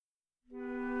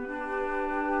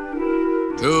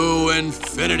to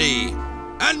infinity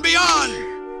and beyond.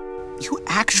 You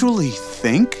actually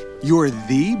think you're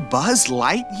the Buzz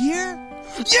Lightyear?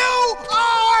 You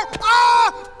are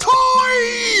a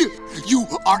toy! You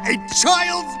are a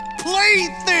child's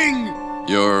plaything!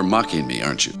 You're mocking me,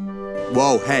 aren't you?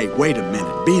 Whoa, hey, wait a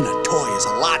minute. Being a toy is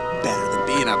a lot better than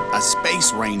being a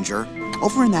space ranger.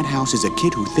 Over in that house is a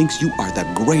kid who thinks you are the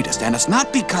greatest, and it's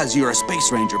not because you're a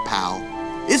space ranger, pal.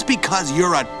 It's because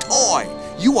you're a toy.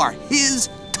 You are his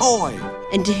toy.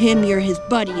 And to him, you're his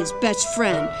buddy, his best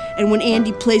friend. And when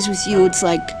Andy plays with you, it's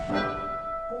like,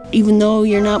 even though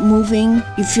you're not moving,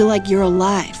 you feel like you're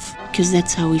alive, because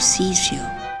that's how he sees you.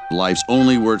 Life's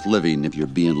only worth living if you're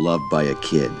being loved by a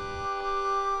kid.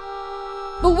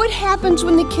 But what happens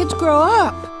when the kids grow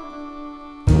up?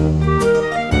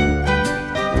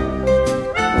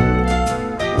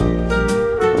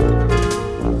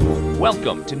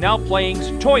 Welcome to Now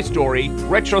Playing's Toy Story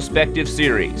Retrospective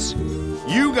Series.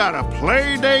 You got a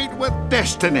play date with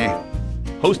Destiny.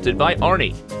 Hosted by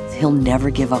Arnie. He'll never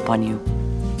give up on you.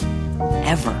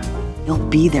 Ever. He'll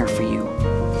be there for you,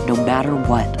 no matter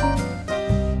what.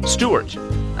 Stuart.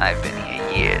 I've been here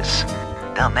years.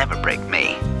 They'll never break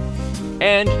me.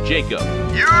 And Jacob.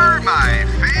 You're my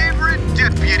favorite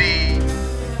deputy.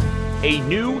 A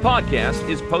new podcast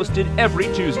is posted every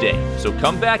Tuesday, so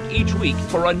come back each week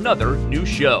for another new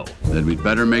show. Then we'd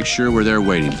better make sure we're there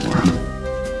waiting for him.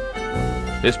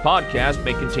 This podcast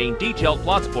may contain detailed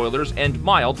plot spoilers and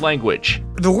mild language.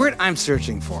 The word I'm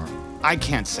searching for, I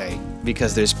can't say,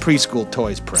 because there's preschool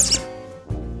toys present.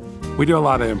 We do a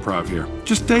lot of improv here.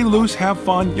 Just stay loose, have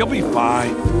fun, you'll be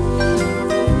fine.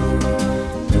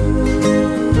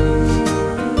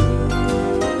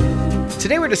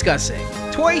 Today we're discussing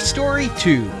Toy Story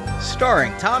 2,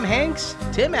 starring Tom Hanks,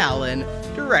 Tim Allen,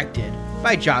 directed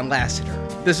by John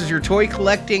Lasseter. This is your toy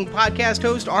collecting podcast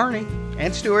host, Arnie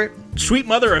and Stuart. Sweet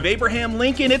mother of Abraham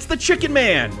Lincoln, it's the Chicken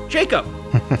Man, Jacob.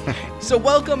 So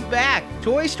welcome back,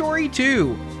 Toy Story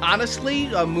 2.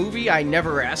 Honestly, a movie I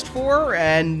never asked for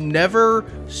and never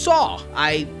saw.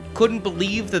 I couldn't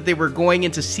believe that they were going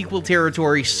into sequel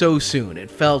territory so soon.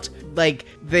 It felt like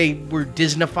they were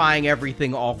Disneyfying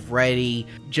everything already,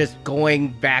 just going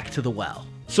back to the well.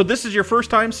 So this is your first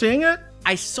time seeing it?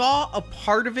 I saw a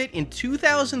part of it in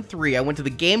 2003. I went to the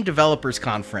Game Developers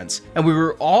Conference, and we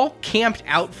were all camped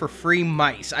out for free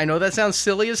mice. I know that sounds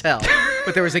silly as hell,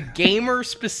 but there was a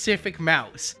gamer-specific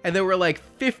mouse, and there were like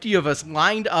 50 of us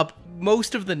lined up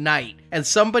most of the night, and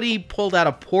somebody pulled out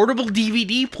a portable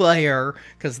DVD player,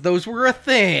 because those were a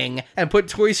thing, and put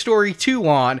Toy Story 2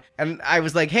 on, and I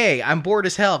was like, hey, I'm bored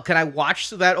as hell. Can I watch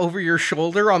that over your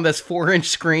shoulder on this 4-inch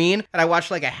screen? And I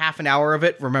watched like a half an hour of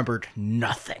it, remembered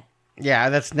nothing. Yeah,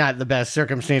 that's not the best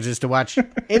circumstances to watch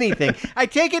anything. I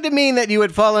take it to mean that you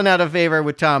had fallen out of favor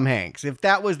with Tom Hanks. If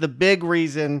that was the big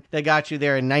reason that got you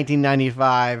there in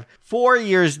 1995, 4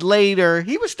 years later,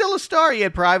 he was still a star. He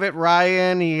had Private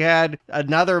Ryan. He had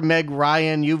another Meg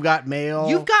Ryan, You've Got Mail.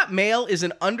 You've Got Mail is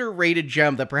an underrated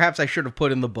gem that perhaps I should have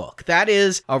put in the book. That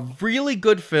is a really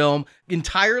good film,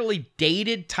 entirely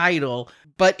dated title,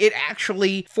 but it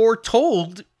actually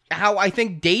foretold how I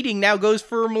think dating now goes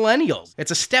for millennials. It's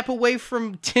a step away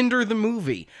from Tinder the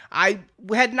movie. I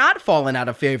had not fallen out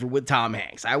of favor with Tom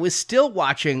Hanks. I was still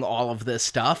watching all of this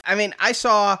stuff. I mean, I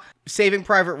saw Saving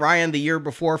Private Ryan the year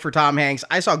before for Tom Hanks.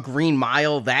 I saw Green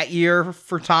Mile that year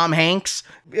for Tom Hanks.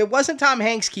 It wasn't Tom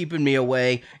Hanks keeping me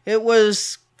away. It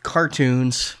was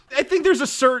cartoons. I think there's a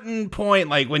certain point,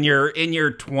 like when you're in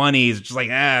your 20s, just like,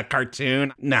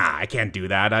 cartoon. Nah, I can't do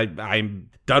that. I'm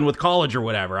done with college or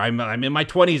whatever. I'm in my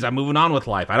 20s. I'm moving on with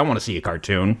life. I don't want to see a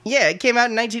cartoon. Yeah, it came out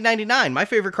in 1999. My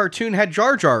favorite cartoon had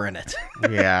Jar Jar in it.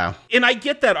 Yeah. And I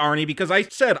get that, Arnie, because I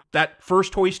said that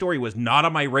first Toy Story was not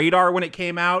on my radar when it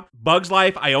came out. Bugs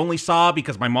Life, I only saw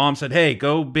because my mom said, hey,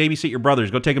 go babysit your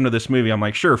brothers. Go take them to this movie. I'm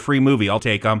like, sure, free movie. I'll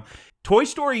take them. Toy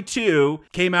Story 2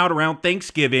 came out around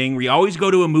Thanksgiving. We always go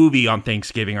to a movie on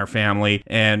Thanksgiving, our family.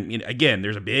 And again,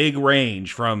 there's a big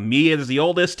range from me as the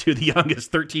oldest to the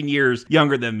youngest, 13 years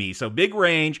younger than me. So big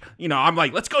range. I'm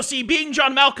like, let's go see Being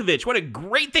John Malkovich. What a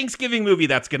great Thanksgiving movie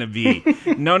that's going to be.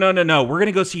 No. We're going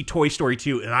to go see Toy Story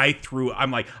 2. And I'm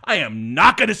like, I am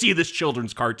not going to see this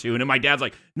children's cartoon. And my dad's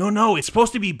like, no, it's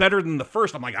supposed to be better than the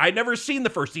first. I'm like, I'd never seen the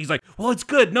first. He's like, well, it's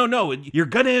good. No, you're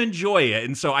going to enjoy it.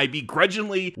 And so I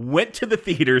begrudgingly went to the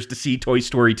theaters to see Toy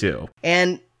Story 2.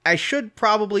 And I should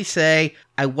probably say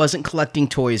I wasn't collecting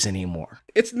toys anymore.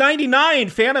 It's 99,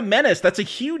 Phantom Menace. That's a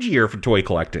huge year for toy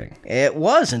collecting. It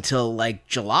was until like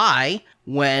July.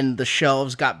 when the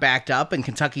shelves got backed up and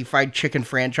Kentucky Fried Chicken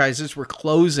franchises were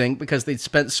closing because they'd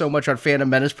spent so much on Phantom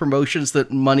Menace promotions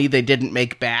that money they didn't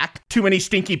make back. Too many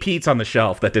Stinky Pete's on the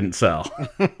shelf that didn't sell.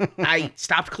 I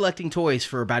stopped collecting toys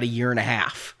for about a year and a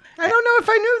half. I don't know if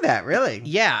I knew that, really.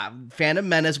 Yeah, Phantom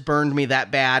Menace burned me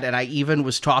that bad, and I even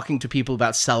was talking to people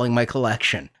about selling my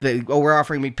collection. They were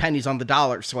offering me pennies on the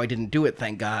dollar, so I didn't do it,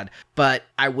 thank God. But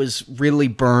I was really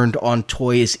burned on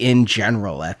toys in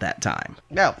general at that time.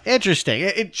 No, interesting.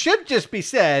 It should just be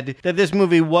said that this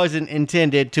movie wasn't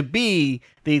intended to be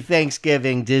the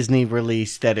Thanksgiving Disney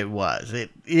release that it was. It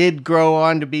did grow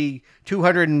on to be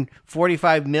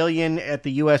 $245 million at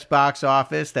the U.S. box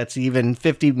office. That's even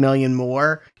 $50 million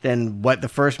more than what the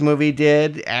first movie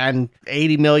did, and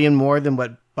 $80 million more than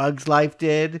what Bug's Life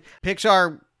did.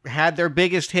 Pixar had their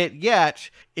biggest hit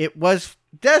yet. It was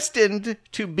destined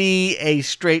to be a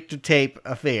straight-to-tape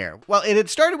affair. Well, it had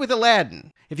started with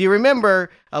Aladdin. If you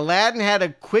remember, Aladdin had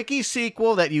a quickie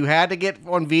sequel that you had to get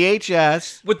on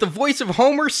VHS. With the voice of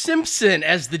Homer Simpson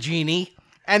as the genie.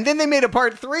 And then they made a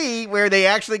part 3 where they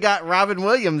actually got Robin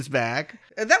Williams back.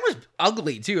 And that was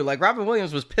ugly, too. Like, Robin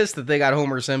Williams was pissed that they got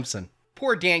Homer Simpson.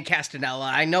 Poor Dan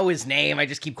Castanella. I know his name. I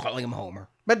just keep calling him Homer.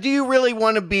 But do you really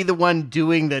want to be the one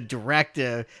doing the direct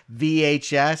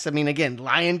VHS? I mean, again,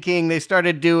 Lion King, they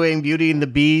started doing Beauty and the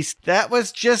Beast. That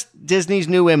was just Disney's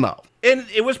new MO. And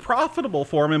it was profitable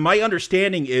for him. And my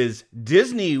understanding is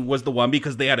Disney was the one,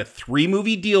 because they had a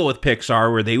 3-movie deal with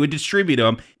Pixar where they would distribute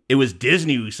them. It was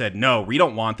Disney who said, no, we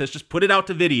don't want this. Just put it out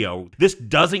to video. This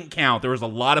doesn't count. There was a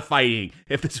lot of fighting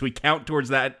if this would count towards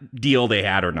that deal they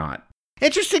had or not.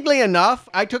 Interestingly enough,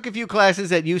 I took a few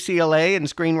classes at UCLA in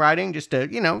screenwriting just to,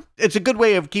 it's a good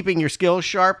way of keeping your skills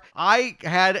sharp. I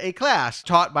had a class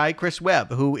taught by Chris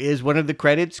Webb, who is one of the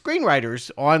credited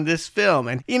screenwriters on this film.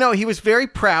 And, he was very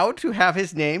proud to have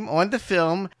his name on the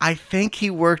film. I think he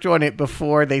worked on it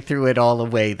before they threw it all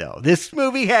away, though. This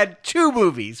movie had 2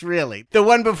 movies, really. The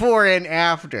one before and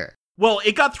after. Well,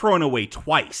 it got thrown away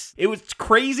twice. It was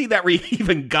crazy that we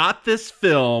even got this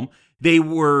film. They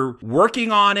were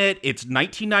working on it. It's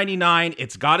 1999.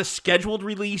 It's got a scheduled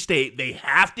release date. They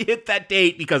have to hit that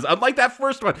date because unlike that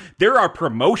first one, there are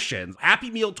promotions. Happy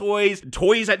Meal toys,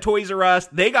 toys at Toys R Us,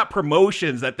 they got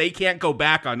promotions that they can't go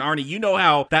back on. Arnie, you know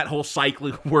how that whole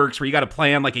cycle works where you got to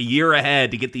plan like a year ahead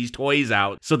to get these toys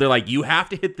out. So they're like, you have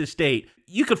to hit this date.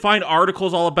 You could find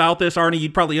articles all about this, Arnie.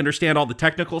 You'd probably understand all the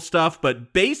technical stuff,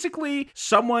 but basically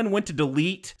someone went to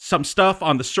delete some stuff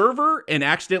on the server and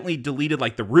accidentally deleted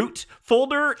like the root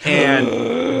folder, and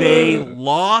they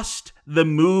lost the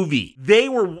movie. They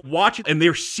were watching and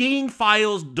they're seeing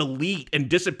files delete and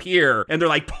disappear, and they're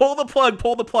like, pull the plug,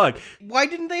 pull the plug. Why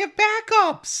didn't they have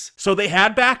backups? So they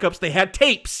had backups. They had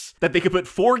tapes that they could put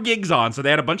 4 gigs on. So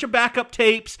they had a bunch of backup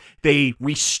tapes. They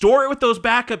restore it with those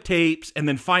backup tapes and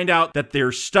then find out that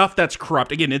there's stuff that's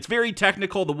corrupt. Again, it's very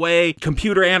technical, the way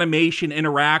computer animation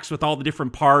interacts with all the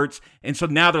different parts. And so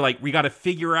now they're like, we got to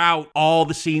figure out all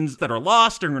the scenes that are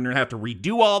lost, and we're going to have to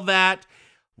redo all that.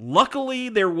 Luckily,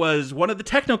 there was one of the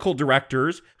technical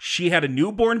directors. She had a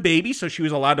newborn baby, so she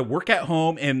was allowed to work at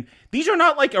home. And these are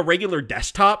not like a regular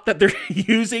desktop that they're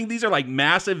using. These are like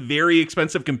massive, very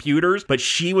expensive computers. But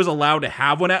she was allowed to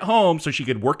have one at home so she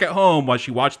could work at home while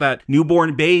she watched that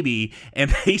newborn baby.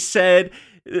 And they said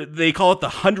they call it the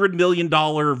 $100 million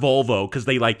Volvo because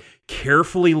they like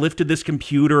carefully lifted this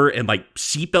computer and like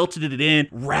seatbelted it in,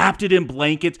 wrapped it in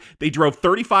blankets. They drove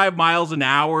 35 miles an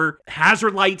hour,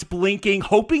 hazard lights blinking,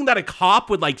 hoping that a cop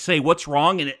would like say what's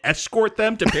wrong and escort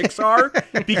them to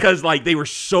Pixar because like they were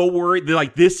so worried. They're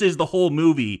like, this is the whole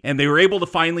movie. And they were able to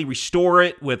finally restore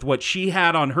it with what she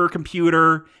had on her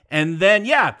computer. And then,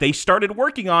 yeah, they started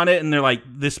working on it and they're like,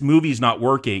 this movie's not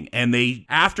working. And they,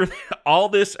 after all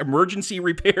this emergency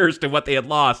repairs to what they had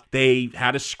lost, they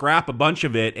had to scrap a bunch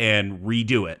of it and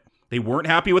redo it. They weren't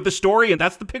happy with the story, and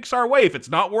that's the Pixar way. If it's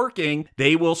not working,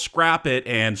 they will scrap it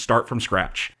and start from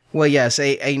scratch. Well, yes,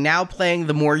 a now playing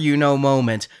the more you know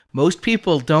moment. Most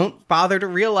people don't bother to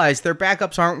realize their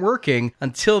backups aren't working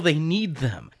until they need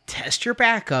them. Test your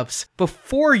backups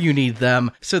before you need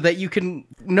them so that you can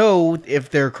know if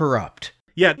they're corrupt.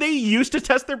 Yeah, they used to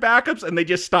test their backups and they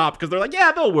just stopped because they're like,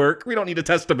 yeah, they'll work. We don't need to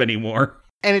test them anymore.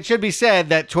 And it should be said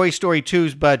that Toy Story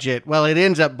 2's budget, well, it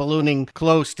ends up ballooning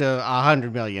close to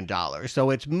 $100 million.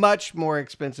 So it's much more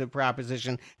expensive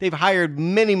proposition. They've hired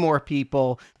many more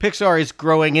people. Pixar is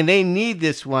growing and they need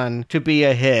this one to be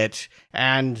a hit.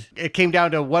 And it came down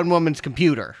to one woman's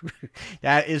computer.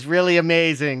 That is really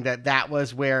amazing that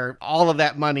was where all of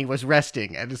that money was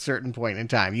resting at a certain point in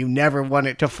time. You never want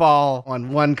it to fall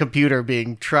on one computer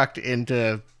being trucked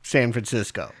into San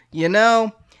Francisco. You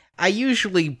know, I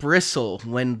usually bristle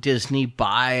when Disney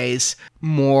buys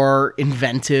more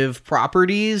inventive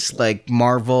properties like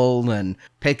Marvel and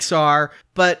Pixar,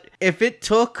 but if it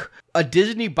took a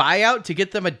Disney buyout to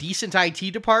get them a decent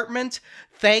IT department,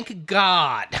 thank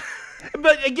God.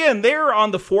 But again, they're on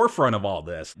the forefront of all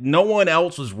this. No one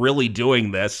else was really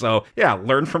doing this. So yeah,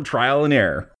 learn from trial and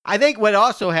error. I think what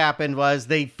also happened was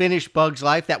they finished Bug's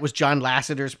Life. That was John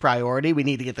Lasseter's priority. We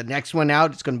need to get the next one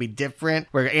out. It's going to be different.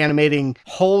 We're animating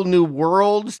whole new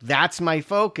worlds. That's my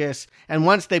focus. And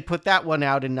once they put that one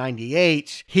out in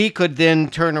 98, he could then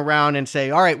turn around and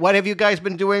say, all right, what have you guys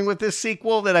been doing with this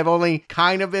sequel that I've only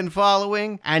kind of been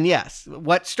following? And yes,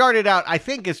 what started out, I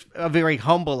think, is a very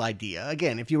humble idea.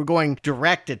 Again, if you were going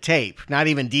direct to tape, not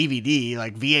even DVD,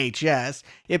 like VHS,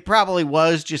 it probably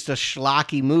was just a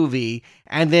schlocky movie.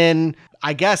 And then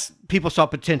I guess people saw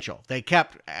potential. They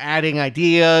kept adding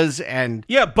ideas and...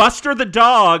 Yeah, Buster the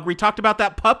dog. We talked about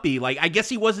that puppy. Like, I guess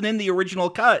he wasn't in the original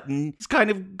cut, and he's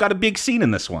kind of got a big scene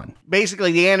in this one.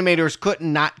 Basically, the animators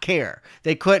couldn't not care.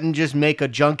 They couldn't just make a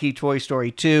junky Toy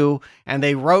Story 2, and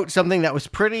they wrote something that was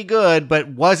pretty good, but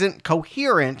wasn't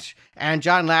coherent. And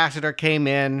John Lasseter came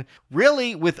in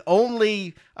really with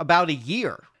only about a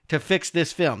year to fix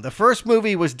this film. The first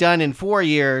movie was done in 4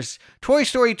 years. Toy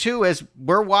Story 2, as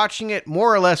we're watching it,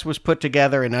 more or less was put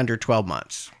together in under 12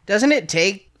 months. Doesn't it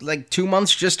take like 2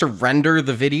 months just to render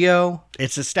the video?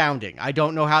 It's astounding. I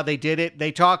don't know how they did it.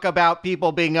 They talk about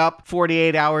people being up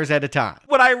 48 hours at a time.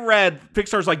 When I read,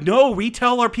 Pixar's like, no, we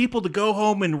tell our people to go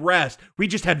home and rest. We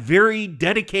just had very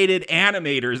dedicated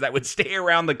animators that would stay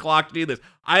around the clock to do this.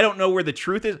 I don't know where the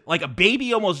truth is. Like, a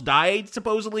baby almost died,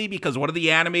 supposedly, because one of the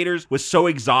animators was so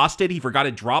exhausted, he forgot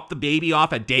to drop the baby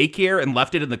off at daycare and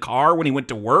left it in the car when he went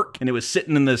to work. And it was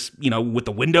sitting in this, with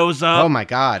the windows up. Oh, my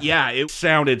God. Yeah, it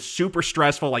sounded super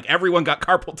stressful. Like, everyone got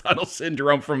carpal tunnel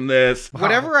syndrome from this. Wow.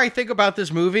 Whatever I think about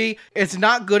this movie, it's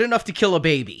not good enough to kill a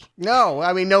baby. No,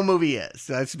 I mean, no movie is.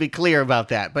 Let's be clear about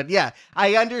that. But yeah,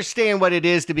 I understand what it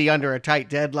is to be under a tight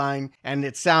deadline. And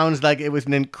it sounds like it was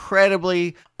an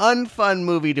incredibly unfun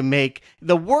movie to make.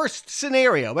 The worst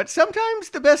scenario, but sometimes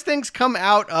the best things come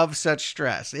out of such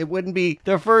stress. It wouldn't be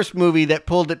the first movie that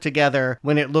pulled it together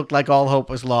when it looked like all hope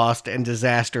was lost and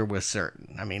disaster was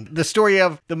certain. I mean, the story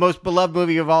of the most beloved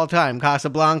movie of all time,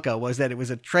 Casablanca, was that it was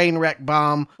a train wreck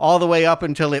bomb all the way up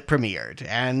until it premiered.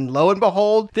 And lo and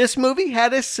behold, this movie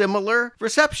had a similar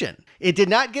reception. It did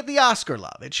not get the Oscar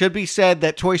love. It should be said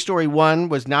that Toy Story 1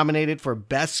 was nominated for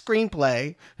Best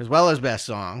Screenplay as well as Best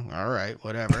Song. All right,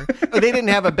 whatever. They didn't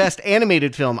have a Best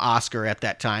Animated Film Oscar at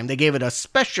that time. They gave it a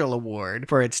special award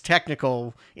for its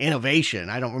technical innovation.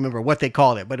 I don't remember what they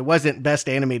called it, but it wasn't Best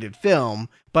Animated Film.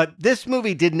 But this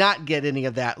movie did not get any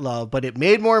of that love, but it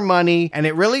made more money, and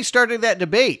it really started that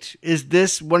debate. Is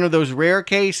this one of those rare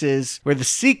cases where the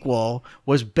sequel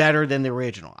was better than the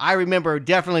original? I remember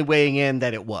definitely weighing in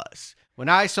that it was. When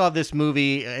I saw this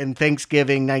movie in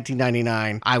Thanksgiving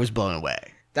 1999, I was blown away.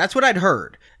 That's what I'd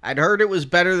heard. I'd heard it was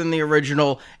better than the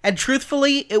original, and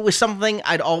truthfully, it was something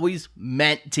I'd always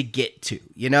meant to get to,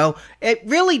 It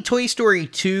really, Toy Story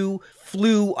 2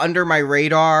 flew under my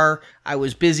radar. I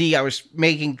was busy. I was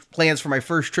making plans for my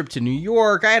first trip to New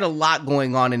York. I had a lot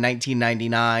going on in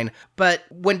 1999. But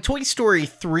when Toy Story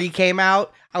 3 came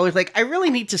out, I was like, I really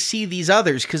need to see these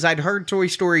others because I'd heard Toy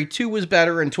Story 2 was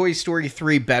better and Toy Story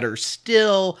 3 better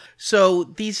still. So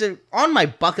these are on my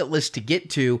bucket list to get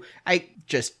to. I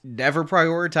just never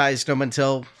prioritized them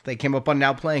until they came up on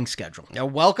Now Playing schedule. Now,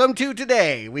 welcome to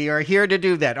today. We are here to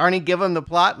do that. Arnie, give them the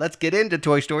plot. Let's get into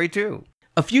Toy Story 2.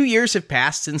 A few years have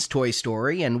passed since Toy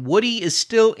Story, and Woody is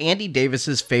still Andy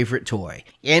Davis's favorite toy.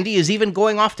 Andy is even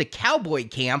going off to cowboy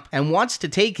camp and wants to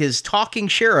take his talking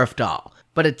sheriff doll.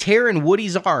 But a tear in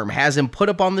Woody's arm has him put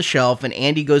up on the shelf, and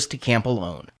Andy goes to camp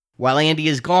alone. While Andy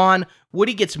is gone,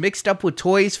 Woody gets mixed up with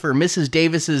toys for Mrs.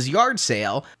 Davis's yard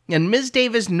sale, and Ms.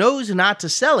 Davis knows not to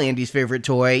sell Andy's favorite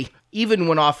toy, even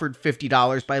when offered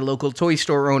 $50 by local toy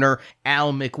store owner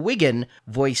Al McWiggin,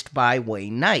 voiced by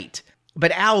Wayne Knight.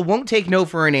 But Al won't take no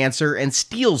for an answer and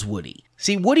steals Woody.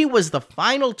 See, Woody was the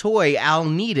final toy Al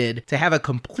needed to have a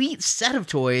complete set of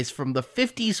toys from the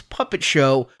 50s puppet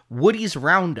show Woody's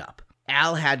Roundup.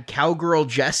 Al had Cowgirl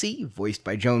Jessie, voiced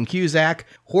by Joan Cusack,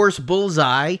 Horse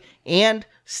Bullseye, and,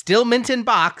 still mint in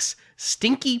box,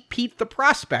 Stinky Pete the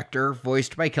Prospector,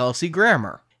 voiced by Kelsey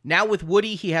Grammer. Now with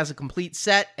Woody, he has a complete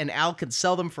set, and Al can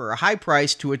sell them for a high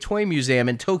price to a toy museum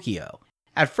in Tokyo.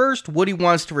 At first, Woody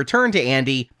wants to return to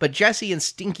Andy, but Jessie and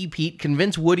Stinky Pete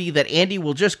convince Woody that Andy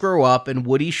will just grow up and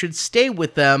Woody should stay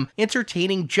with them,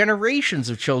 entertaining generations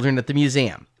of children at the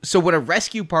museum. So when a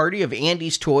rescue party of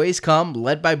Andy's toys come,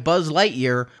 led by Buzz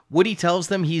Lightyear, Woody tells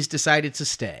them he's decided to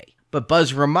stay. but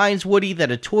Buzz reminds Woody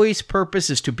that a toy's purpose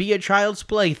is to be a child's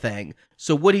plaything.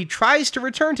 So Woody tries to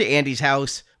return to Andy's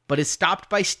house, but is stopped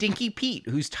by Stinky Pete,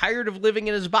 who's tired of living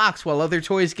in his box while other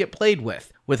toys get played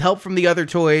with. With help from the other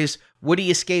toys, Woody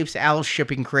escapes Al's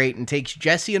shipping crate and takes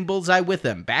Jessie and Bullseye with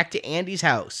him back to Andy's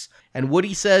house. And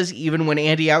Woody says even when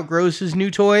Andy outgrows his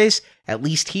new toys, at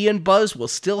least he and Buzz will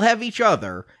still have each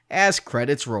other as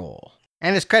credits roll.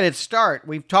 And as credits start,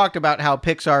 we've talked about how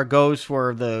Pixar goes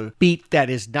for the beat that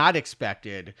is not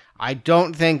expected. I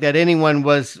don't think that anyone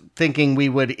was thinking we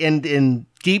would end in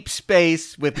deep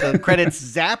space with the credits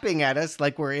zapping at us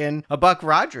like we're in a Buck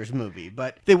Rogers movie.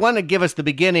 But they want to give us the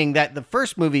beginning that the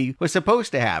first movie was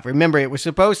supposed to have. Remember, it was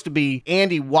supposed to be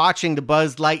Andy watching the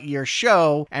Buzz Lightyear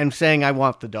show and saying, "I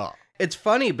want the doll." It's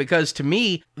funny because to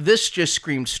me, this just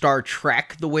screamed Star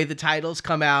Trek, the way the titles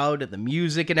come out and the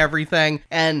music and everything.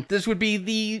 And this would be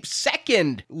the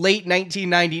second late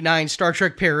 1999 Star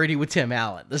Trek parody with Tim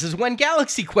Allen. This is when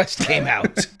Galaxy Quest came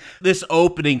out. This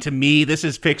opening, to me, this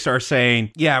is Pixar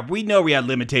saying, yeah, we know we had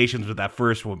limitations with that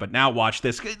first one, but now watch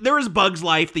this. There was Bug's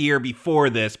Life the year before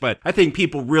this, but I think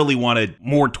people really wanted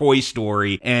more Toy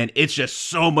Story, and it's just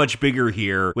so much bigger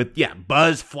here with,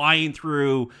 Buzz flying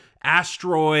through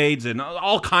asteroids and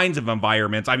all kinds of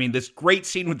environments. I mean, this great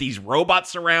scene with these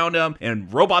robots around him,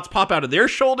 and robots pop out of their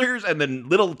shoulders, and then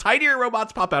little tinier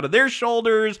robots pop out of their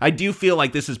shoulders. I do feel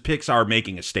like this is Pixar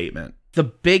making a statement. The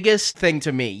biggest thing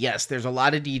to me, yes, there's a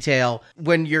lot of detail.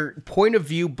 When your point of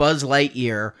view Buzz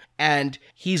Lightyear and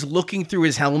he's looking through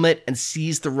his helmet and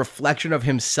sees the reflection of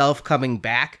himself coming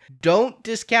back, don't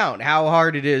discount how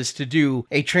hard it is to do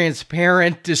a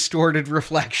transparent, distorted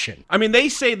reflection. I mean, they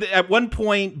say that at one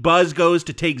point Buzz goes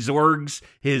to take Zorg's,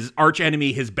 his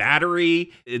archenemy, his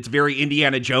battery. It's very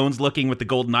Indiana Jones looking with the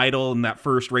golden idol in that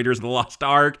first Raiders of the Lost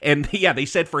Ark. And they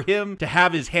said for him to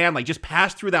have his hand just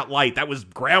pass through that light, that was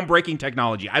groundbreaking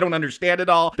technology. I don't understand it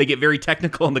all. They get very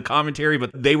technical in the commentary, but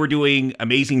they were doing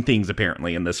amazing things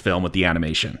apparently in this film with the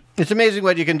animation. It's amazing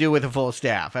what you can do with a full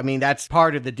staff. I mean, that's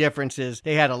part of the difference is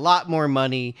they had a lot more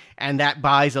money, and that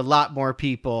buys a lot more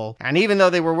people. And even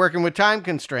though they were working with time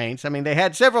constraints, I mean, they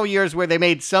had several years where they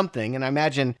made something, and I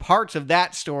imagine parts of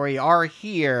that story are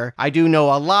here. I do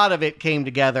know a lot of it came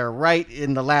together right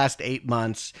in the last 8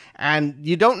 months, and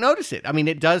you don't notice it. I mean,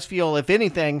 it does feel, if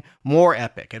anything, more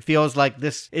epic. It feels like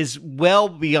this is well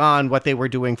beyond what they were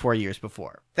doing 4 years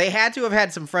before. They had to have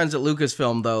had some friends at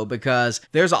Lucasfilm, though, because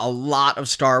there's a lot of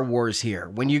Star Wars here.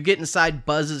 When you get inside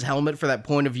Buzz's helmet for that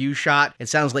point of view shot, it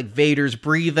sounds like Vader's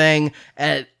breathing,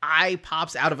 and an eye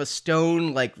pops out of a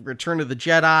stone like Return of the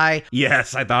Jedi.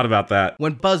 Yes, I thought about that.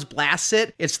 When Buzz blasts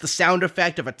it, it's the sound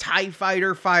effect of a TIE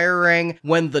fighter firing.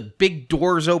 When the big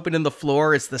doors open in the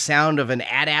floor, it's the sound of an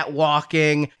AT-AT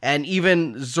walking. And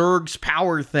even Zurg's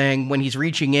power thing, when he's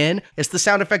reaching in, it's the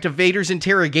sound effect of Vader's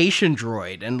interrogation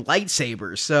droid and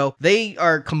lightsabers. So they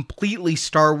are completely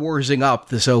Star Warsing up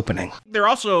this opening. They're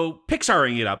also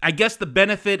Pixaring it up. I guess the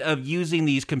benefit of using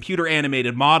these computer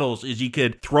animated models is you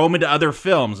could throw them into other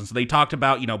films. And so they talked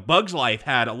about, Bug's Life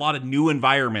had a lot of new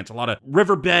environments, a lot of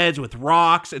riverbeds with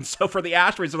rocks. And so for the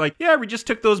asteroids, they're like, we just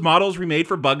took those models we made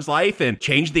for Bug's Life and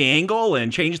changed the angle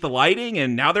and changed the lighting,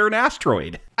 and now they're an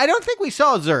asteroid. I don't think we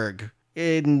saw Zurg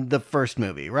in the first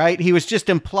movie, right? He was just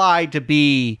implied to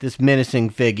be this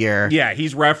menacing figure. Yeah,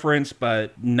 he's referenced,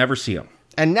 but never see him.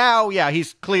 And now,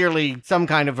 he's clearly some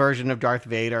kind of version of Darth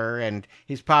Vader, and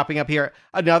he's popping up here.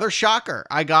 Another shocker.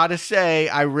 I gotta say,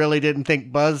 I really didn't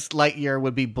think Buzz Lightyear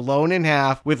would be blown in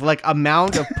half with a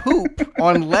mound of poop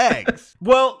on legs.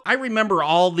 Well, I remember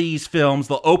all these films,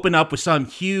 they'll open up with some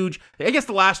huge, I guess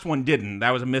the last one didn't,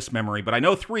 that was a mismemory, but I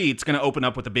know 3, it's going to open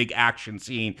up with a big action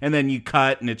scene, and then you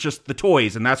cut, and it's just the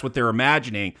toys, and that's what they're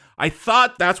imagining. I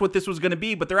thought that's what this was going to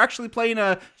be, but they're actually playing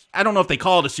I don't know if they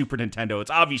call it a Super Nintendo.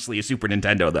 It's obviously a Super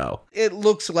Nintendo, though. It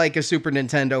looks like a Super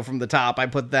Nintendo from the top. I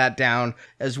put that down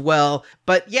as well.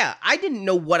 But I didn't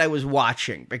know what I was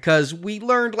watching because we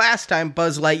learned last time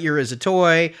Buzz Lightyear is a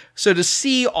toy. So to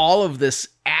see all of this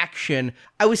action,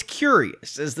 I was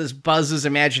curious. Is this Buzz's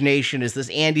imagination? Is this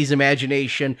Andy's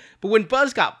imagination? But when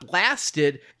Buzz got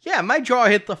blasted, my jaw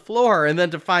hit the floor. And then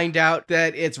to find out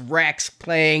that it's Rex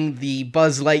playing the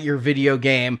Buzz Lightyear video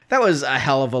game, that was a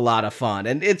hell of a lot of fun.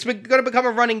 And it's going to become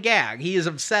a running gag. He is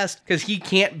obsessed because he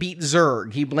can't beat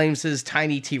Zurg. He blames his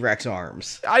tiny T-Rex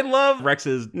arms. I love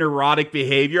Rex's neurotic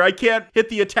behavior. I can't hit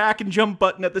the attack and jump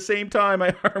button at the same time.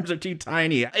 My arms are too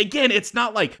tiny. Again, it's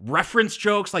not like reference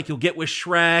jokes like you'll get with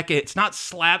Shrek. It's not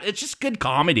slap. It's just good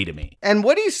comedy to me. And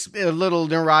Woody's a little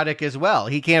neurotic as well.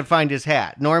 He can't find his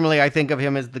hat. Normally, I think of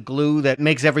him as the glue that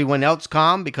makes everyone else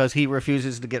calm because he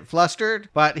refuses to get flustered.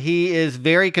 But he is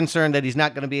very concerned that he's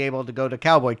not going to be able to go to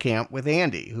cowboy camp with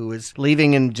Andy, who is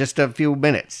leaving in just a few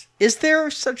minutes. Is there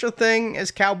such a thing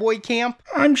as cowboy camp?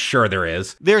 I'm sure there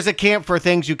is. There's a camp for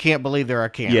things you can't believe there are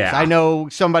camps. Yeah. I know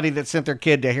somebody that sent their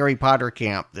kid to Harry Potter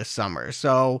camp this summer.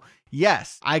 So,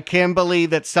 yes, I can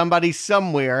believe that somebody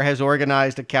somewhere has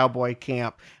organized a cowboy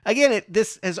camp. Again,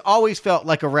 this has always felt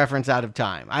like a reference out of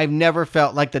time. I've never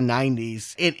felt like the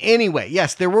 90s in any way.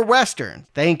 Yes, there were Westerns.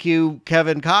 Thank you,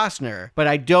 Kevin Costner. But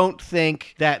I don't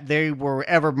think that they were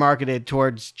ever marketed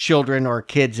towards children or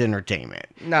kids' entertainment.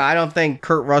 No, I don't think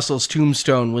Kurt Russell's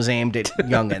Tombstone was aimed at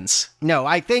youngins. No,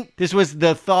 I think this was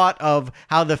the thought of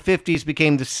how the 50s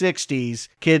became the 60s.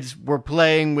 Kids were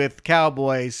playing with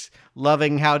cowboys,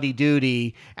 loving Howdy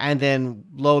Doody, and then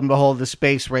lo and behold, the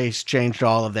space race changed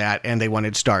all of that, and they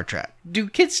wanted Star Trek. Do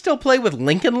kids still play with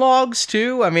Lincoln Logs,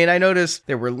 too? I mean, I noticed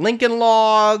there were Lincoln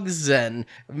Logs and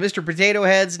Mr. Potato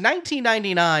Heads.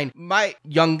 1999, my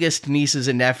youngest nieces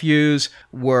and nephews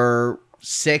were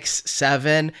 6,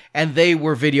 7, and they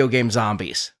were video game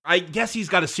zombies. I guess he's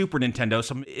got a Super Nintendo,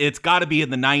 so it's got to be in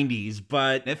the 90s,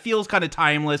 but it feels kind of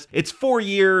timeless. It's 4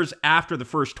 years after the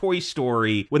first Toy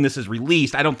Story when this is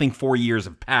released. I don't think 4 years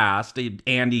have passed.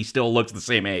 Andy still looks the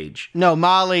same age. No,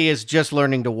 Molly is just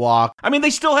learning to walk. I mean, they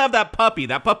still have that puppy.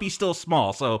 That puppy's still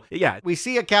small, so yeah. We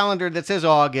see a calendar that says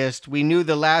August. We knew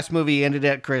the last movie ended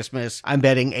at Christmas. I'm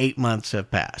betting 8 months have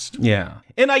passed. Yeah.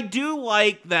 And I do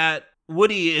like that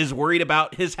Woody is worried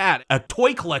about his hat. A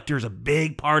toy collector is a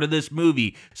big part of this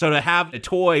movie. So to have a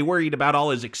toy worried about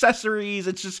all his accessories,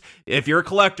 it's just, if you're a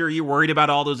collector, you're worried about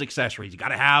all those accessories. You got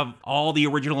to have all the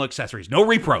original accessories. No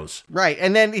repros. Right.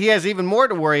 And then he has even more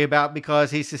to worry about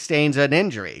because he sustains an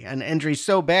injury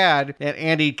so bad that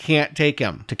Andy can't take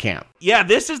him to camp. Yeah,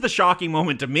 this is the shocking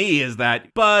moment to me, is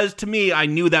that Buzz, to me, I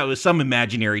knew that was some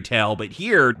imaginary tale, but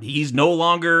here, he's no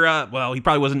longer, he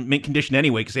probably wasn't mint condition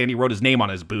anyway because Andy wrote his name on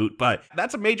his boot, but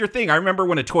that's a major thing. I remember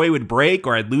when a toy would break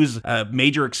or I'd lose a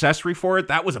major accessory for it,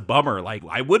 that was a bummer. Like,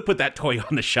 I would put that toy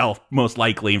on the shelf, most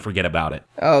likely, and forget about it.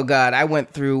 Oh, God, I went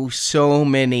through so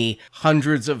many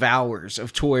hundreds of hours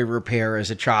of toy repair as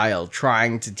a child,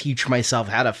 trying to teach myself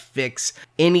how to fix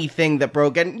anything that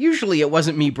broke, and usually it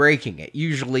wasn't me breaking it.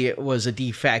 Usually it was a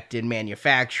defect in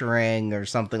manufacturing or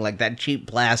something like that, cheap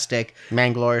plastic.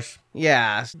 Manglers.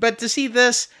 Yeah, but to see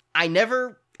this, I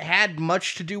never had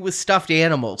much to do with stuffed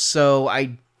animals, so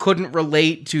I couldn't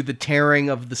relate to the tearing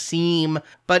of the seam,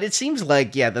 but it seems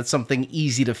like, yeah, that's something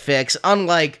easy to fix,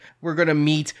 unlike we're gonna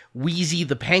meet Wheezy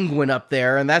the penguin up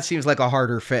there, and that seems like a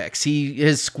harder fix.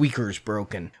 His squeaker's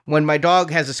broken. When my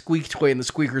dog has a squeak toy and the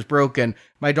squeaker's broken,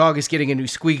 my dog is getting a new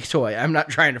squeak toy. I'm not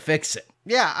trying to fix it.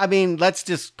 Yeah, I mean, let's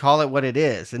just call it what it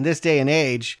is. In this day and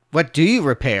age, what do you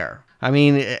repair? I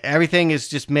mean, everything is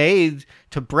just made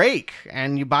to break,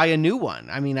 and you buy a new one.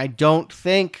 I mean, I don't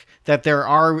think that there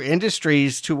are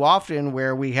industries too often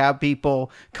where we have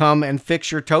people come and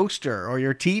fix your toaster or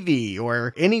your TV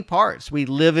or any parts. We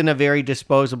live in a very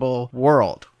disposable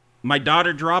world. My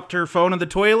daughter dropped her phone in the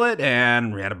toilet,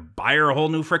 and we had to buy her a whole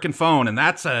new frickin' phone, and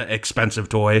that's an expensive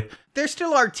toy. There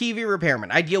still are TV repairmen.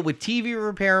 I deal with TV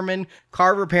repairmen,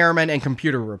 car repairmen, and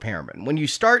computer repairmen. When you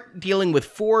start dealing with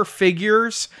 4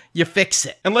 figures, you fix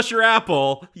it. Unless you're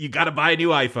Apple, you gotta buy a new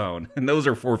iPhone, and those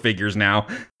are 4 figures now.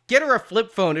 Get her a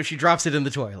flip phone if she drops it in the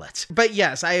toilet. But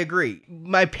yes, I agree.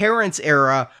 My parents'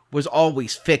 era was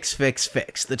always fix, fix,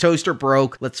 fix. The toaster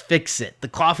broke, let's fix it. The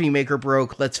coffee maker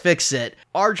broke, let's fix it.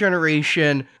 Our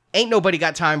generation, ain't nobody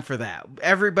got time for that.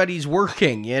 Everybody's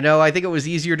working, you know? I think it was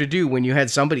easier to do when you had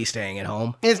somebody staying at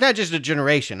home. It's not just a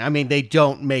generation. I mean, they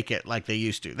don't make it like they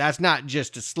used to. That's not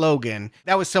just a slogan.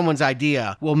 That was someone's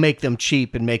idea. We'll make them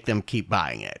cheap and make them keep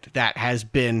buying it. That has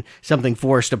been something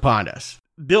forced upon us.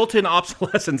 Built-in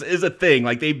obsolescence is a thing.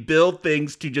 Like, they build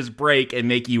things to just break and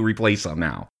make you replace them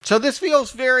now. So this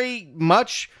feels very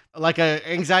much like an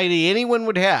anxiety anyone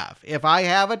would have. If I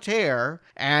have a tear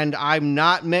and I'm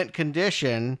not mint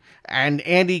condition and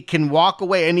Andy can walk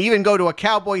away and even go to a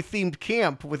cowboy-themed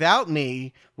camp without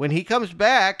me, when he comes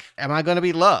back, am I going to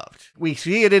be loved? We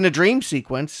see it in a dream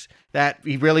sequence that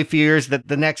he really fears that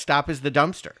the next stop is the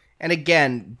dumpster. And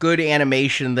again, good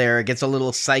animation there. It gets a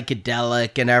little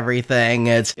psychedelic and everything.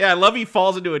 Yeah, I love he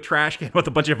falls into a trash can with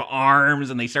a bunch of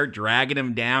arms and they start dragging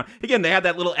him down. Again, they had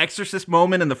that little exorcist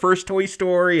moment in the first Toy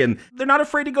Story, and they're not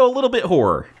afraid to go a little bit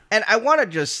horror. And I want to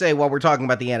just say, while we're talking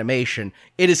about the animation,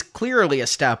 it is clearly a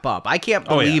step up. I can't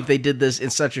believe they did this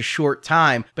in such a short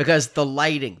time because the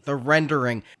lighting, the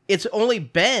rendering, it's only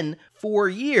been 4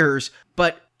 years,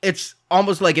 but it's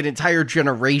almost like an entire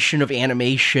generation of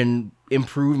animation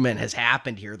improvement has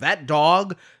happened here. That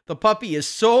dog, the puppy, is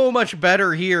so much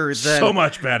better here than so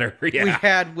much better. Yeah. we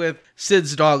had with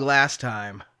Sid's dog last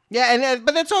time. Yeah,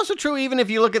 but that's also true even if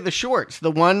you look at the shorts. The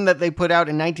one that they put out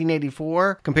in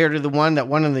 1984 compared to the one that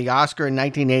won the Oscar in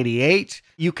 1988,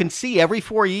 you can see every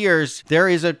 4 years there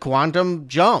is a quantum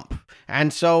jump.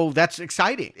 And so that's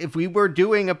exciting. If we were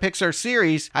doing a Pixar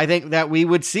series, I think that we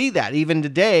would see that even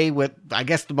today with, I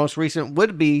guess the most recent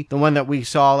would be the one that we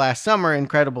saw last summer,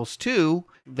 Incredibles 2.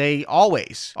 They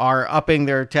always are upping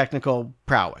their technical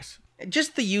prowess.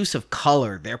 Just the use of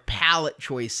color, their palette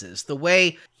choices, the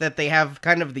way that they have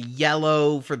kind of the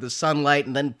yellow for the sunlight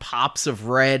and then pops of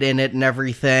red in it and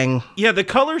everything. Yeah, the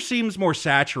color seems more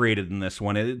saturated in this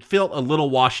one. It felt a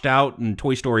little washed out in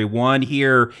Toy Story 1.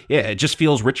 Here, yeah, it just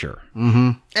feels richer.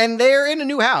 Mm-hmm. And they're in a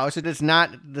new house. It is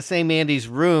not the same Andy's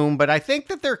room, but I think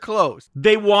that they're close.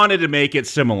 They wanted to make it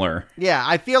similar. Yeah,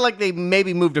 I feel like they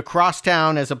maybe moved across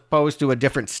town as opposed to a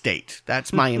different state.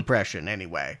 That's my impression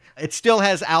anyway. It still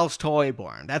has Al's Toy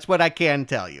Barn. That's what I can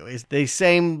tell you. Is the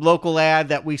same local ad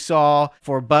that we saw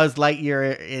for Buzz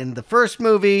Lightyear in the first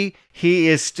movie. He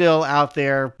is still out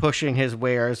there pushing his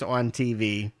wares on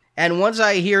TV. And once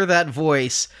I hear that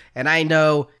voice, and I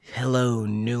know, hello,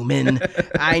 Newman,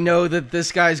 I know that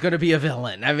this guy's going to be a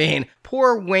villain. I mean,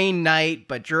 poor Wayne Knight,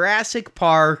 but Jurassic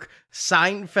Park,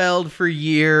 Seinfeld for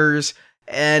years,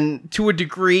 and to a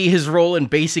degree, his role in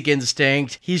Basic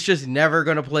Instinct, he's just never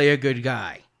going to play a good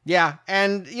guy. Yeah,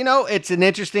 and, it's an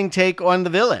interesting take on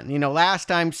the villain. Last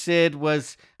time Sid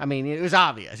was, it was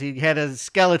obvious. He had a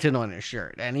skeleton on his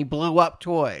shirt, and he blew up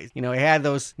toys. He had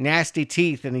those nasty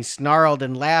teeth, and he snarled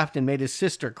and laughed and made his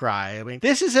sister cry.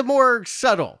 This is a more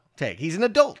subtle take. He's an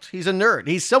adult. He's a nerd.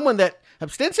 He's someone that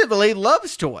ostensibly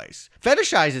loves toys,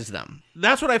 fetishizes them.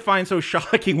 That's what I find so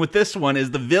shocking with this one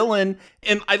is the villain.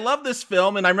 And I love this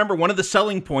film. And I remember one of the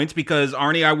selling points because,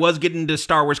 Arnie, I was getting into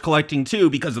Star Wars collecting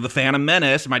too because of the Phantom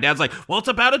Menace. And my dad's like, well, it's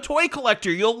about a toy collector.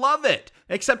 You'll love it.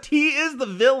 Except he is the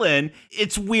villain.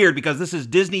 It's weird because this is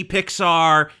Disney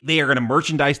Pixar. They are going to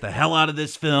merchandise the hell out of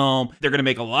this film. They're going to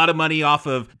make a lot of money off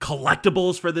of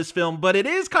collectibles for this film. But it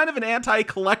is kind of an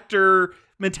anti-collector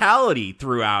mentality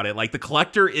throughout it. Like the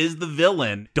collector is the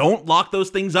villain. Don't lock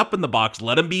those things up in the box.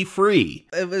 Let them be free.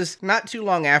 It was not too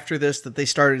long after this that they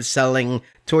started selling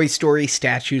Toy Story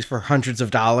statues for hundreds of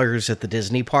dollars at the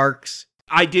Disney parks.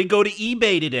 I did go to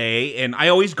eBay today, and I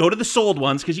always go to the sold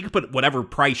ones because you can put whatever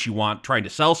price you want trying to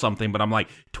sell something, but I'm like,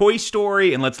 Toy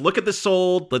Story, and let's look at the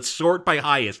sold. Let's sort by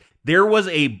highest. There was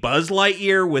a Buzz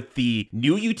Lightyear with the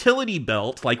new utility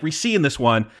belt, like we see in this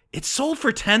one. It sold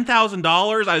for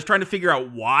 $10,000. I was trying to figure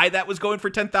out why that was going for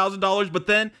 $10,000, but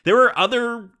then there were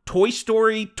other Toy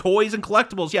Story toys and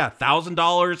collectibles. Yeah,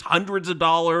 $1,000, hundreds of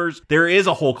dollars. There is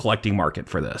a whole collecting market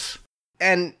for this.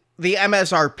 And the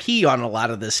MSRP on a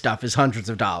lot of this stuff is hundreds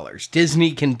of dollars.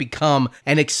 Disney can become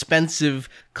an expensive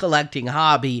collecting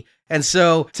hobby. And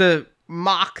so to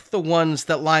mock the ones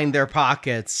that line their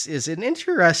pockets is an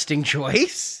interesting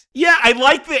choice. Yeah, I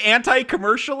like the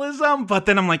anti-commercialism, but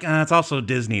then I'm like, it's also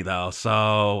Disney, though,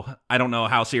 so I don't know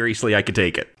how seriously I could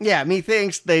take it. Yeah,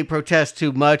 methinks they protest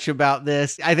too much about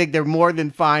this. I think they're more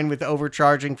than fine with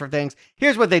overcharging for things.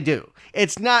 Here's what they do.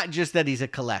 It's not just that he's a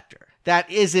collector. That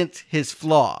isn't his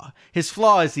flaw. His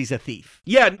flaw is he's a thief.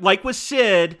 Yeah, like with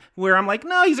Sid, where I'm like,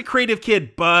 no, he's a creative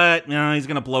kid, but he's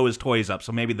going to blow his toys up,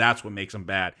 so maybe that's what makes him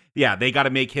bad. Yeah, they got to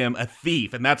make him a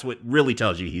thief, and that's what really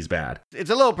tells you he's bad. It's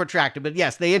a little protracted, but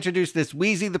yes, they introduced this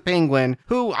Wheezy the Penguin,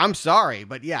 who, I'm sorry,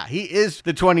 but yeah, he is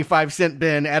the 25-cent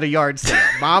bin at a yard sale.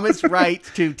 Mom is right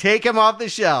to take him off the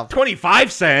shelf.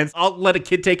 25 cents? I'll let a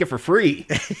kid take it for free.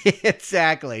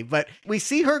 Exactly, but we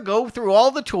see her go through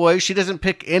all the toys. She doesn't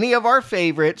pick any of our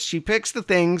favorites. She picks the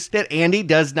things that Andy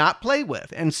does not play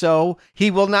with, and so he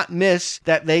will not miss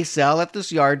that they sell at this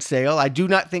yard sale. I do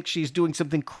not think she's doing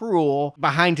something cruel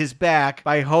behind his back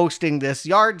by hosting this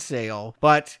yard sale,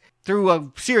 but through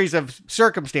a series of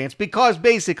circumstance, because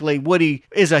basically Woody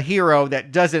is a hero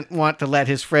that doesn't want to let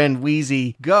his friend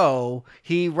Wheezy go,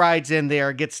 he rides in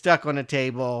there, gets stuck on a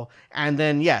table, and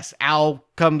then, yes, Al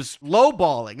comes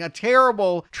lowballing, a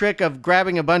terrible trick of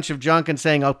grabbing a bunch of junk and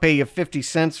saying, I'll pay you 50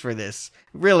 cents for this.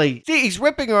 Really, he's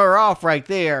ripping her off right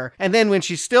there. And then when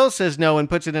she still says no and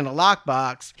puts it in a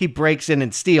lockbox, he breaks in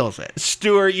and steals it.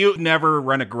 Stuart, you've never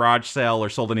run a garage sale or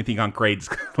sold anything on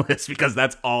Craigslist because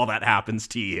that's all that happens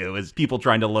to you is people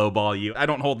trying to lowball you. I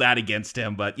don't hold that against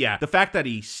him, but yeah, the fact that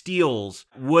he steals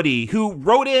Woody, who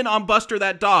wrote in on Buster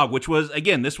That Dog, which was,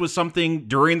 again, this was something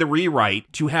during the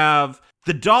rewrite to have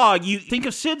The dog, you think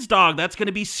of Sid's dog, that's going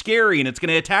to be scary and it's going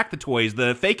to attack the toys.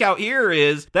 The fake out here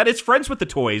is that it's friends with the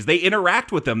toys. They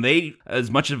interact with them. They, as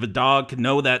much as a dog can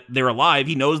know that they're alive,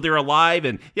 he knows they're alive.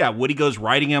 And yeah, Woody goes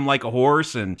riding him like a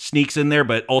horse and sneaks in there,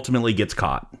 but ultimately gets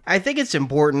caught. I think it's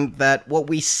important that what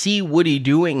we see Woody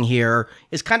doing here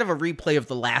is kind of a replay of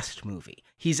the last movie.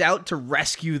 He's out to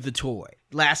rescue the toy.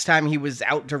 Last time he was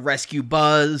out to rescue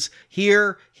Buzz.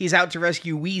 Here, he's out to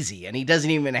rescue Wheezy, and he doesn't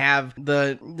even have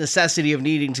the necessity of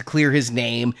needing to clear his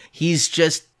name. He's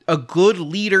just a good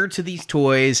leader to these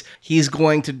toys. He's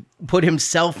going to put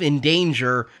himself in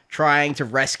danger trying to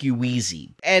rescue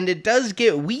Wheezy. And it does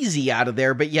get Wheezy out of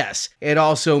there, but yes, it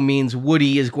also means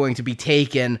Woody is going to be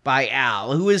taken by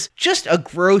Al, who is just a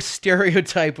gross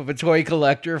stereotype of a toy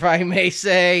collector, if I may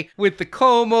say, with the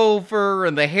comb over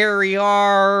and the hairy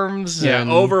arms. Yeah,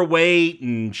 and overweight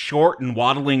and short and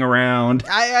waddling around.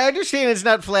 I understand it's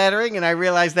not flattering, and I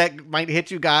realize that might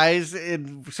hit you guys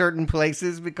in certain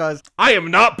places because... I am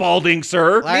not balding,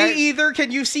 sir. Me either. Can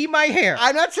you see my hair?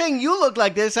 I'm not saying you look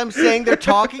like this. I'm saying they're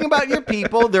talking about your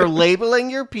people. They're labeling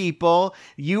your people.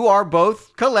 You are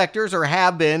both collectors or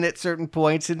have been at certain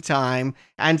points in time.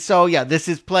 And so, yeah, this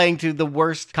is playing to the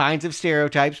worst kinds of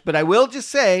stereotypes. But I will just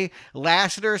say,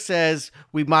 Lasseter says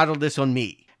we modeled this on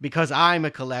me because I'm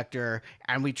a collector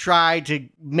and we tried to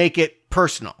make it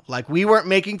personal. Like, we weren't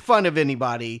making fun of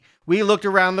anybody. We looked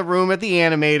around the room at the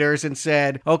animators and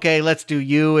said, okay, let's do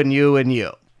you and you and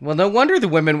you. Well, no wonder the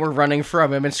women were running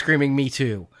from him and screaming, "Me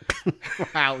too."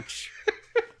 Ouch.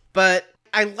 But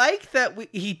I like that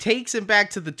he takes him back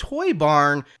to the toy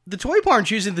barn. The toy barn's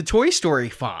using the Toy Story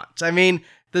font. I mean,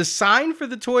 the sign for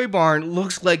the toy barn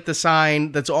looks like the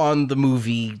sign that's on the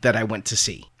movie that I went to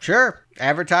see. Sure.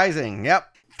 Advertising.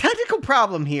 Yep. Technical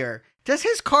problem here. Does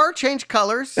his car change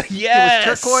colors? Yes. It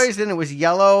was turquoise, then it was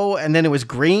yellow, and then it was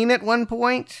green at one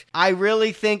point. I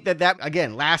really think that,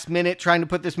 again, last minute trying to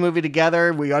put this movie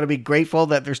together, we ought to be grateful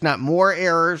that there's not more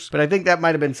errors, but I think that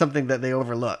might have been something that they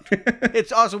overlooked.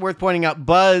 It's also worth pointing out,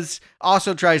 Buzz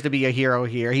also tries to be a hero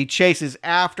here. He chases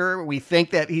after. We think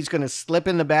that he's going to slip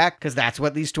in the back, because that's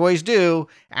what these toys do,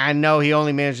 and no, he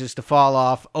only manages to fall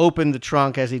off, open the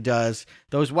trunk as he does.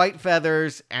 Those white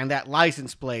feathers and that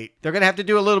license plate, they're going to have to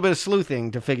do a little bit of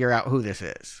sleuthing to figure out who this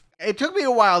is. It took me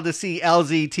a while to see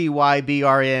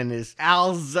LZTYBRN is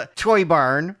Al's Toy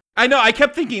Barn. I know, I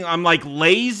kept thinking I'm like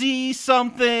lazy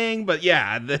something, but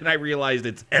yeah, then I realized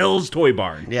it's L's Toy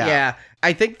Barn. Yeah.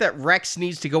 I think that Rex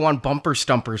needs to go on bumper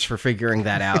stumpers for figuring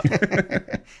that out.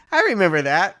 I remember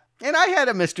that. And I had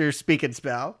a Mr. Speak and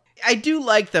Spell. I do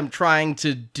like them trying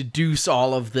to deduce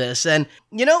all of this. And,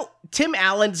 you know, Tim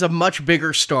Allen's a much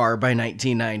bigger star by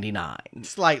 1999.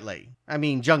 Slightly. I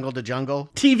mean, Jungle to Jungle.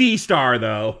 TV star,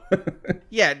 though.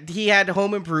 Yeah, he had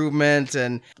Home Improvement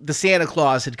and the Santa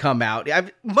Claus had come out.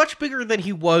 Much bigger than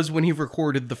he was when he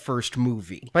recorded the first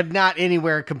movie. But not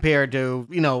anywhere compared to,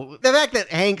 you know, the fact that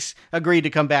Hanks agreed to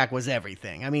come back was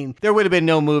everything. I mean, there would have been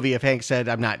no movie if Hanks said,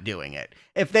 I'm not doing it.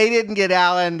 If they didn't get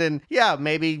Allen, then yeah,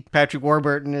 maybe Patrick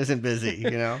Warburton isn't busy,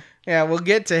 you know? Yeah, we'll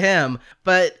get to him.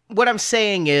 But what I'm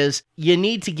saying is you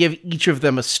need to give each of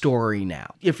them a story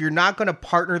now. If you're not going to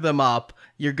partner them up,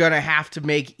 you're going to have to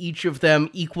make each of them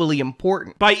equally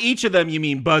important. By each of them, you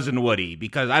mean Buzz and Woody,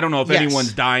 because I don't know if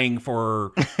anyone's dying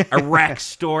for a Rex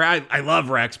story. I love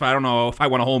Rex, but I don't know if I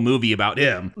want a whole movie about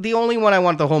him. The only one I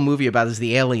want the whole movie about is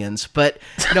the aliens. But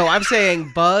no, I'm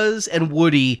saying Buzz and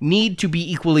Woody need to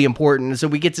be equally important. So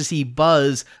we get to see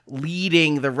Buzz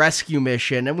leading the rescue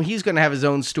mission, and he's going to have his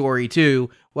own story too,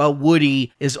 while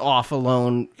Woody is off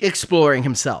alone exploring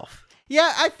himself.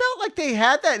 Yeah, I felt like they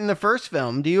had that in the first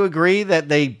film. Do you agree that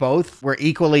they both were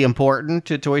equally important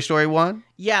to Toy Story 1?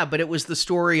 Yeah, but it was the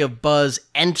story of Buzz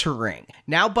entering.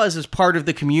 Now Buzz is part of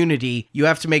the community. You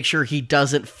have to make sure he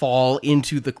doesn't fall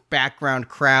into the background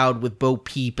crowd with Bo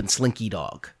Peep and Slinky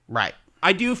Dog. Right.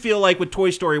 I do feel like with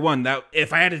Toy Story 1, that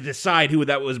if I had to decide who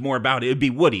that was more about, it would be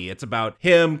Woody. It's about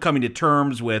him coming to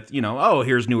terms with, you know, oh,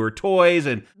 here's newer toys.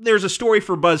 And there's a story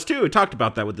for Buzz, too. It talked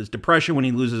about that with his depression when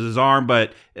he loses his arm,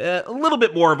 but a little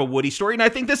bit more of a Woody story. And I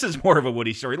think this is more of a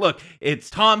Woody story. Look, it's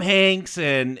Tom Hanks,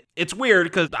 and it's weird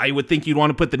because I would think you'd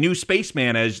want to put the new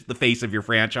Spaceman as the face of your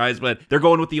franchise, but they're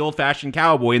going with the old-fashioned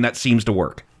cowboy, and that seems to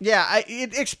work. Yeah,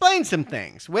 it explains some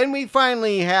things. When we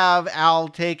finally have Al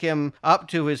take him up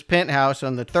to his penthouse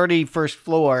on the 31st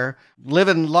floor,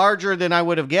 living larger than I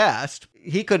would have guessed,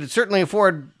 he could certainly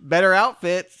afford better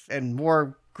outfits and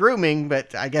more grooming,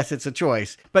 but I guess it's a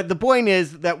choice. But the point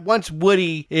is that once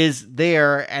Woody is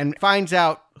there and finds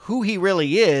out who he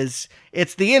really is,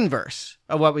 it's the inverse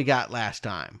of what we got last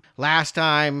time. Last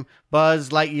time, Buzz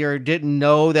Lightyear didn't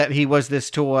know that he was this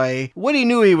toy. Woody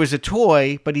knew he was a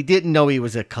toy, but he didn't know he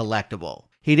was a collectible.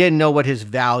 He didn't know what his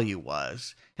value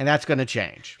was. And that's going to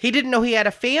change. He didn't know he had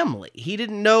a family. He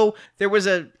didn't know there was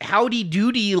a Howdy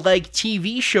Doody like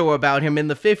TV show about him in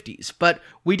the 50s. But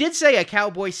we did say a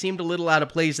cowboy seemed a little out of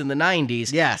place in the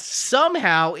 90s. Yes.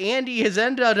 Somehow, Andy has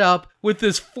ended up with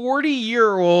this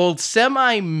 40-year-old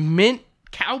semi-mint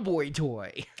cowboy toy.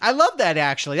 I love that,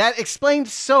 actually. That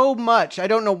explains so much. I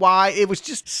don't know why. It was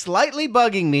just slightly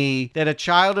bugging me that a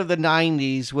child of the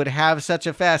 90s would have such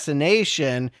a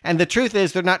fascination. And the truth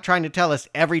is, they're not trying to tell us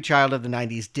every child of the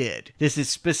 90s did. This is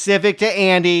specific to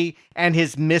Andy and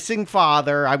his missing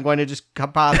father. I'm going to just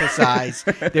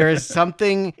hypothesize. There is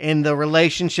something in the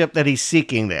relationship that he's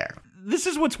seeking there. This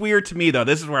is what's weird to me, though.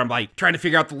 This is where I'm like trying to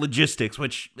figure out the logistics,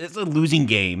 which is a losing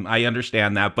game. I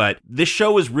understand that. But this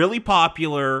show is really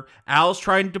popular. Al's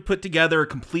trying to put together a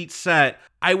complete set.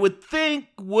 I would think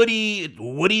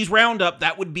Woody's Roundup,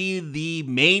 that would be the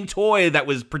main toy that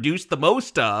was produced the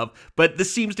most of, but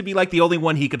this seems to be like the only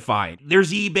one he could find.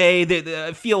 There's eBay.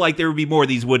 I feel like there would be more of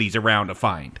these Woodies around to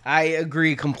find. I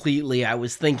agree completely. I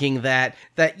was thinking that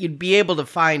you'd be able to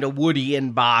find a Woody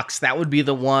in box. That would be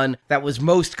the one that was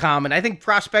most common. I think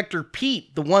Prospector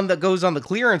Pete, the one that goes on the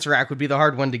clearance rack, would be the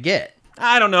hard one to get.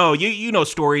 I don't know. You know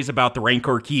stories about the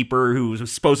Rancor Keeper who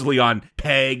was supposedly on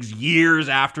pegs years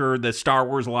after the Star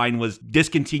Wars line was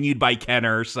discontinued by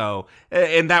Kenner. So,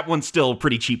 and that one's still a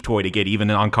pretty cheap toy to get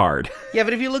even on card. Yeah,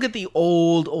 but if you look at the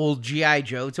old G.I.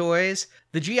 Joe toys,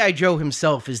 the G.I. Joe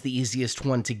himself is the easiest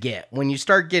one to get. When you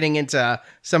start getting into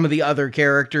some of the other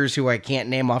characters who I can't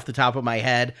name off the top of my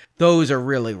head, those are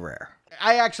really rare.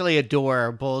 I actually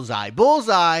adore Bullseye.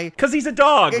 Bullseye... Because he's a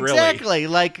dog, really. Exactly.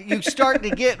 Like, you start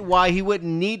to get why he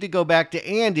wouldn't need to go back to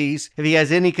Andy's if he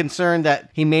has any concern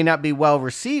that he may not be well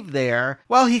received there.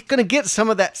 Well, he's going to get some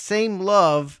of that same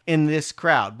love in this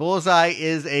crowd. Bullseye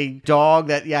is a dog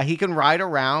that, yeah, he can ride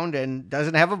around and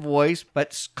doesn't have a voice,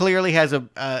 but clearly has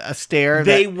a stare.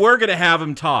 They were going to have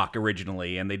him talk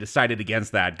originally, and they decided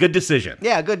against that. Good decision.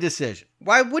 Yeah, good decision.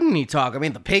 Why wouldn't he talk? I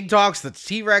mean, the pig talks, the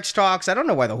T-Rex talks. I don't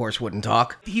know why the horse wouldn't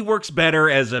talk. He works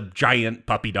better as a giant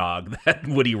puppy dog that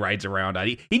Woody rides around on.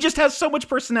 He just has so much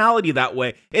personality that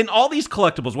way. And all these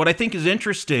collectibles, what I think is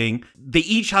interesting, they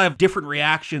each have different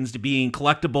reactions to being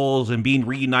collectibles and being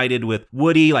reunited with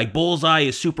Woody. Like Bullseye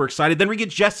is super excited. Then we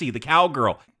get Jessie, the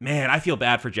cowgirl. Man, I feel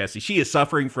bad for Jessie. She is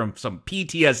suffering from some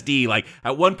PTSD. Like,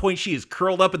 at one point, she is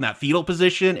curled up in that fetal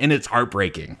position, and it's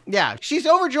heartbreaking. Yeah, she's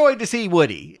overjoyed to see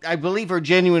Woody. I believe her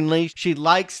genuinely. She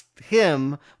likes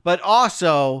him, but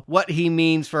also what he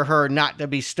means for her not to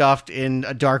be stuffed in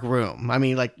a dark room. I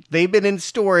mean, like, they've been in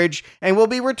storage and will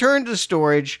be returned to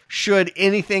storage should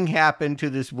anything happen to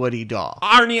this Woody doll.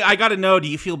 Arnie, I gotta know, do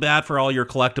you feel bad for all your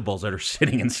collectibles that are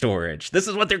sitting in storage? This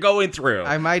is what they're going through.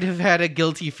 I might have had a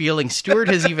guilty feeling. Stuart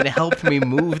has even helped me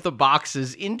move the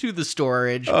boxes into the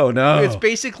storage. Oh, no. It's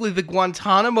basically the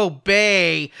Guantanamo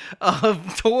Bay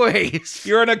of toys.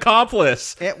 You're an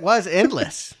accomplice. It was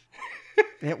endless.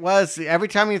 It was. Every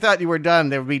time you thought you were done,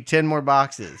 there would be 10 more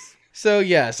boxes. So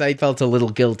yes, I felt a little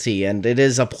guilty, and it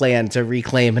is a plan to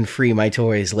reclaim and free my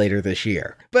toys later this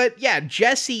year. But yeah,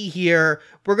 Jessie here,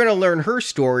 we're going to learn her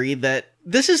story that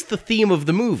this is the theme of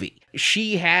the movie.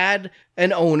 She had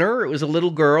an owner. It was a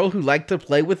little girl who liked to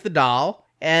play with the doll.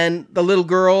 And the little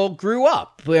girl grew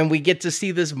up, and we get to see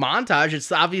this montage.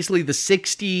 It's obviously the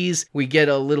 60s. We get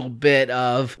a little bit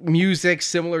of music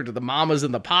similar to the Mamas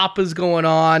and the Papas going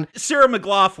on. Sarah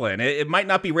McLachlan. It might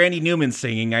not be Randy Newman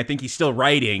singing. I think he's still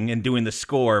writing and doing the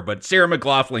score, but Sarah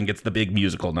McLachlan gets the big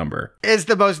musical number. It's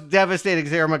the most devastating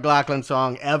Sarah McLachlan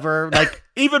song ever. Like,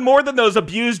 even more than those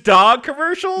abused dog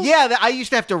commercials? Yeah, I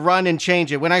used to have to run and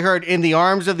change it. When I heard In the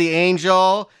Arms of the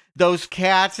Angel, those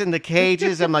cats in the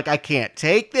cages, I'm like, I can't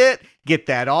take it. Get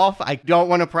that off. I don't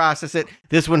want to process it.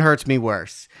 This one hurts me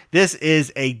worse. This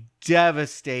is a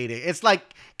devastating. It's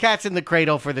like Cats in the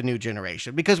Cradle for the new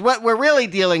generation, because what we're really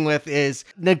dealing with is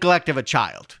neglect of a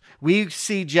child. We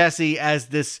see Jessie as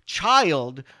this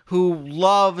child who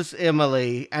loves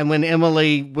Emily, and when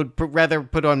Emily would rather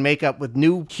put on makeup with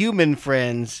new human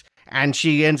friends, and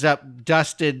she ends up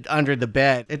dusted under the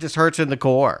bed, it just hurts in the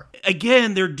core.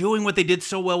 Again, they're doing what they did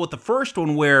so well with the first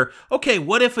one where, okay,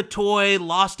 what if a toy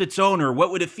lost its owner?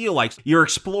 What would it feel like? You're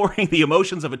exploring the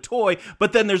emotions of a toy,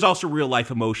 but then there's also real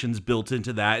life emotions built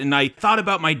into that. And I thought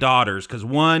about my daughters, because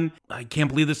one, I can't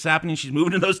believe this is happening. She's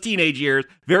moving in those teenage years,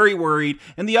 very worried.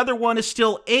 And the other one is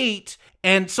still 8.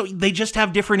 And so they just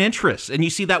have different interests. And you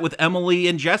see that with Emily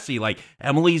and Jesse. Like,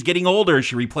 Emily's getting older and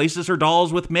she replaces her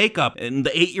dolls with makeup. And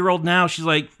the 8-year-old now, she's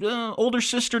like, older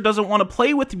sister doesn't want to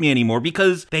play with me anymore,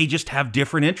 because they just have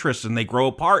different interests and they grow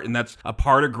apart. And that's a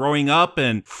part of growing up,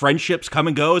 and friendships come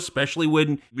and go, especially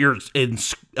when you're in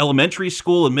elementary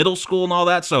school and middle school and all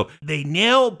that. So they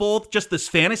nail both just this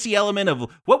fantasy element of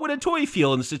what would a toy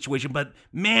feel in the situation, but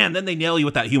man, then they nail you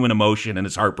with that human emotion, and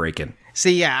it's heartbreaking.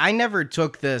 See, yeah, I never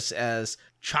took this as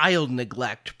child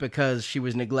neglect because she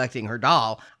was neglecting her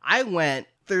doll. I went,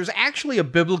 there's actually a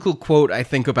biblical quote I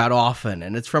think about often,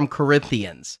 and it's from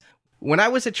Corinthians. When I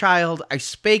was a child, I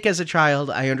spake as a child,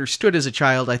 I understood as a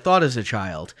child, I thought as a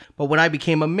child. But when I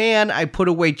became a man, I put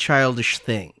away childish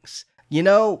things. You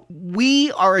know,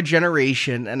 we are a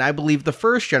generation, and I believe the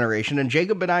first generation, and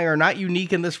Jacob and I are not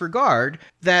unique in this regard,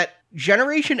 that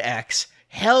Generation X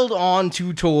held on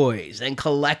to toys and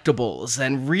collectibles,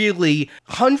 and really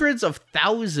hundreds of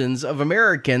thousands of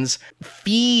Americans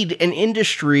feed an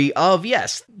industry of,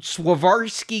 yes,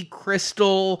 Swarovski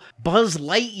crystal Buzz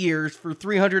Lightyears for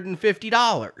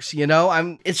 $350. You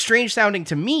know, it's strange sounding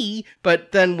to me,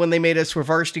 but then when they made a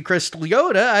Swarovski crystal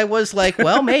Yoda, I was like,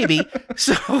 well, maybe.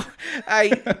 So I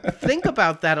think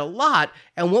about that a lot.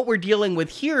 And what we're dealing with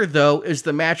here, though, is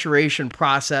the maturation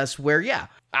process where, yeah,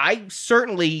 I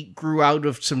certainly grew out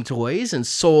of some toys and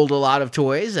sold a lot of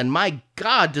toys, and my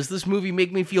God, does this movie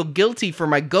make me feel guilty for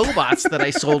my GoBots that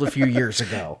I sold a few years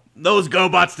ago. Those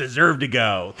GoBots deserve to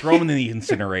go. Throw them in the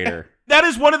incinerator. That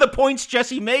is one of the points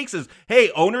Jesse makes is,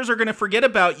 hey, owners are going to forget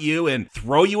about you and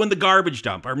throw you in the garbage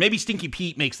dump. Or maybe Stinky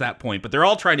Pete makes that point, but they're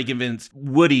all trying to convince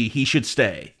Woody he should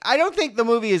stay. I don't think the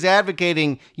movie is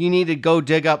advocating you need to go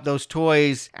dig up those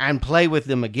toys and play with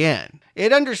them again.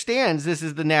 It understands this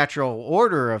is the natural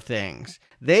order of things.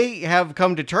 They have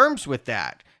come to terms with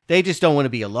that. They just don't want to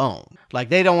be alone. Like,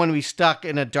 they don't want to be stuck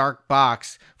in a dark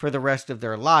box for the rest of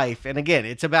their life. And again,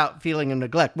 it's about feeling of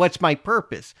neglect. What's my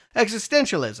purpose?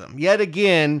 Existentialism. Yet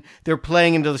again, they're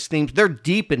playing into those themes. They're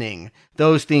deepening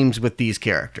those themes with these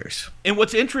characters. And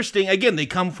what's interesting, again, they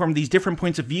come from these different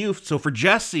points of view. So for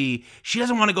Jessie, she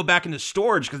doesn't want to go back into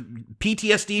storage because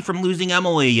PTSD from losing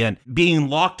Emily and being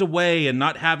locked away and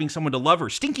not having someone to love her.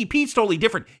 Stinky Pete's totally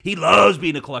different. He loves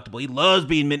being a collectible. He loves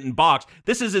being mint in box.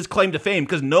 This is his claim to fame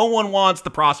because no one wants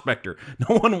the Prospector.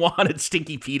 No one wanted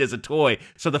Stinky Pete as a toy.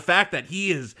 So the fact that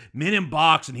he is mint in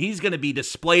box and he's going to be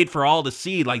displayed for all to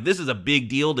see, like, this is a big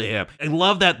deal to him. I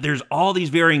love that there's all these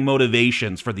varying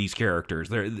motivations for these characters.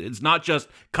 It's not just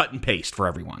cut and paste for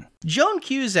everyone. Joan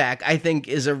Cusack, I think,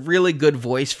 is a really good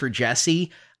voice for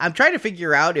Jessie. I'm trying to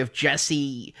figure out if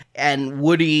Jessie and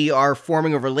Woody are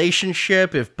forming a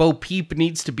relationship, if Bo Peep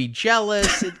needs to be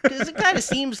jealous, because it kind of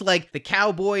seems like the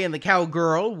cowboy and the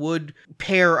cowgirl would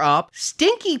pair up.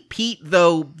 Stinky Pete,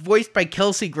 though, voiced by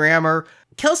Kelsey Grammer.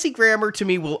 Kelsey Grammer, to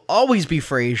me, will always be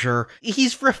Frasier.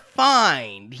 He's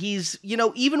refined. He's, you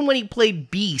know, even when he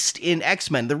played Beast in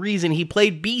X-Men, the reason he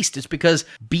played Beast is because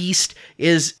Beast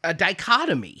is a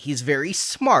dichotomy. He's very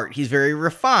smart. He's very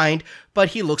refined, but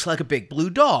he looks like a big blue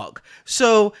dog.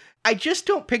 So I just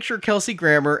don't picture Kelsey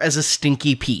Grammer as a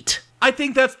Stinky Pete. I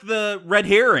think that's the red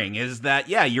herring, is that,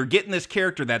 yeah, you're getting this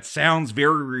character that sounds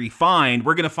very refined.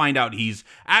 We're going to find out he's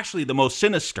actually the most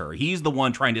sinister. He's the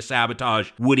one trying to sabotage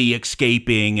Woody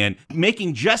escaping and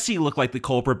making Jessie look like the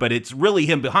culprit, but it's really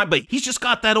him behind. But he's just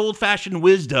got that old-fashioned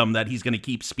wisdom that he's going to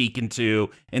keep speaking to.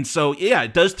 And so, yeah,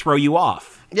 it does throw you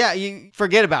off. Yeah, you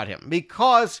forget about him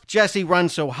because Jessie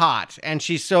runs so hot and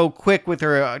she's so quick with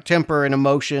her temper and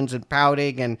emotions and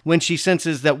pouting. And when she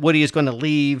senses that Woody is going to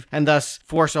leave and thus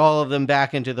force all of them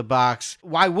back into the box,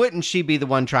 why wouldn't she be the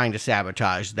one trying to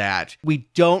sabotage that? We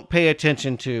don't pay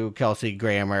attention to Kelsey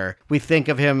Grammer. We think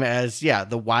of him as, yeah,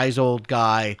 the wise old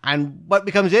guy. And what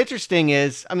becomes interesting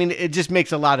is, I mean, it just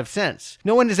makes a lot of sense.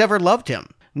 No one has ever loved him.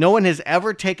 No one has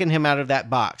ever taken him out of that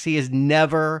box. He has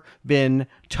never been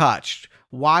touched.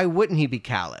 Why wouldn't he be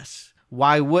callous?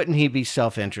 Why wouldn't he be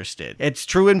self-interested? It's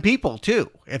true in people, too.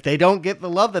 If they don't get the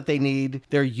love that they need,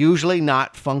 they're usually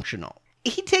not functional.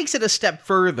 He takes it a step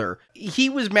further. He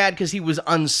was mad because he was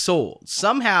unsold.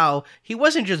 Somehow, he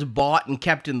wasn't just bought and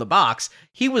kept in the box.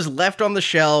 He was left on the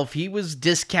shelf. He was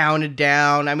discounted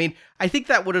down. I mean, I think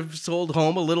that would have sold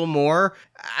home a little more.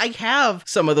 I have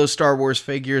some of those Star Wars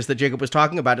figures that Jacob was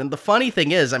talking about, and the funny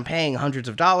thing is I'm paying hundreds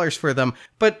of dollars for them,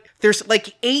 but there's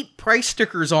like 8 price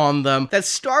stickers on them that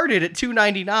started at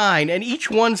 $2.99, and each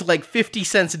one's like 50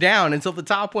 cents down until the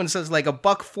top one says like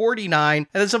 $1.49, and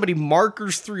then somebody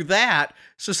markers through that.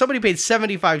 So somebody paid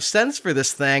 75 cents for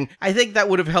this thing. I think that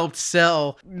would have helped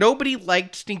sell. Nobody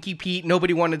liked Stinky Pete.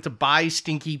 Nobody wanted to buy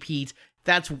Stinky Pete.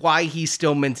 That's why he's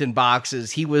still mint in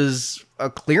boxes. He was a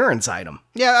clearance item.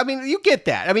 Yeah, I mean, you get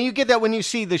that. I mean, you get that when you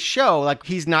see the show. Like,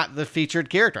 he's not the featured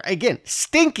character. Again,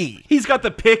 Stinky. He's got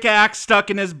the pickaxe stuck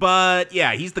in his butt.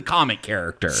 Yeah, he's the comic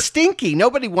character. Stinky.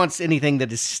 Nobody wants anything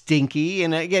that is stinky.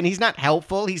 And again, he's not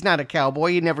helpful. He's not a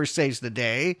cowboy. He never saves the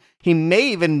day. He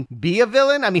may even be a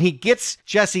villain. I mean, he gets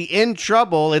Jesse in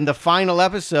trouble in the final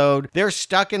episode. They're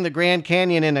stuck in the Grand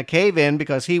Canyon in a cave-in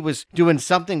because he was doing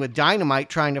something with dynamite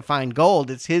trying to find gold.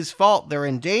 It's his fault. They're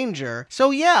in danger. So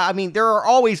yeah, I mean, there are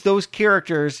always those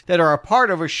characters that are a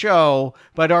part of a show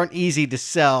but aren't easy to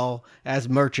sell as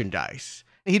merchandise.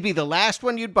 He'd be the last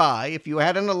one you'd buy if you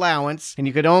had an allowance and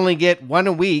you could only get one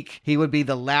a week. He would be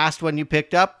the last one you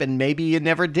picked up, and maybe you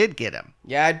never did get him.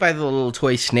 Yeah, I'd buy the little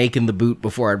toy snake in the boot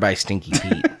before I'd buy Stinky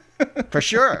Pete. For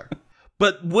sure.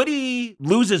 But Woody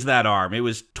loses that arm. It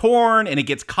was torn, and it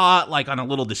gets caught like on a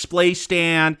little display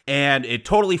stand, and it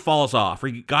totally falls off.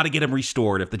 We got to get him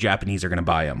restored if the Japanese are going to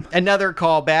buy him. Another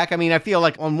callback. I mean, I feel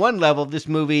like on one level, this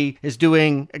movie is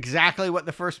doing exactly what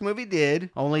the first movie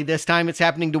did, only this time it's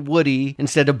happening to Woody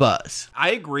instead of Buzz. I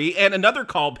agree. And another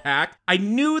callback. I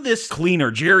knew this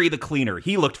cleaner, Jerry the Cleaner.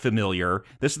 He looked familiar.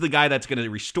 This is the guy that's going to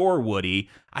restore Woody.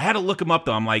 I had to look him up,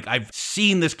 though. I'm like, I've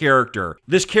seen this character.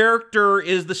 This character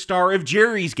is the star of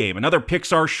Jerry's Game, another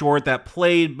Pixar short that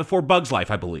played before Bug's Life,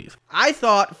 I believe. I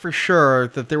thought for sure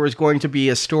that there was going to be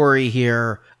a story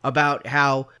here about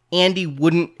how Andy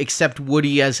wouldn't accept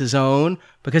Woody as his own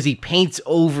because he paints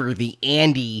over the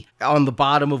Andy on the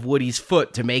bottom of Woody's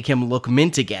foot to make him look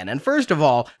mint again. And first of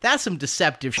all, that's some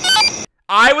deceptive shit.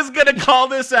 I was going to call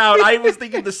this out. I was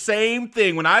thinking the same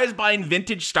thing. When I was buying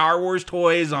vintage Star Wars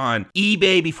toys on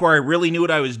eBay before I really knew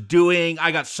what I was doing,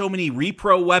 I got so many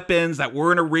repro weapons that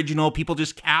weren't original. People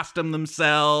just cast them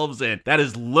themselves, and that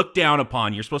is looked down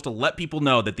upon. You're supposed to let people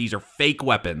know that these are fake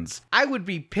weapons. I would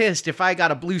be pissed if I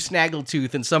got a blue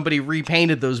snaggletooth and somebody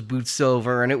repainted those boots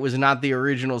silver and it was not the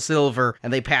original silver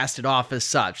and they passed it off as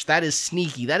such. That is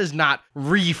sneaky. That is not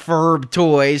refurb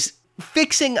toys.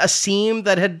 Fixing a seam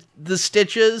that had the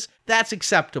stitches, that's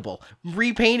acceptable.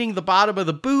 Repainting the bottom of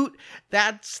the boot,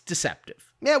 that's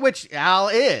deceptive. Yeah, which Al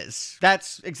is.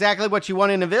 That's exactly what you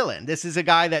want in a villain. This is a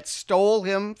guy that stole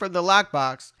him from the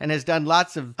lockbox and has done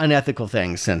lots of unethical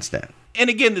things since then.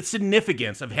 And again, the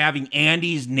significance of having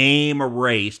Andy's name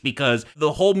erased, because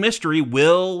the whole mystery,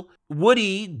 will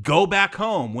Woody go back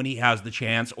home when he has the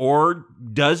chance, or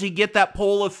does he get that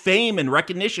pole of fame and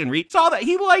recognition? We saw that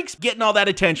he likes getting all that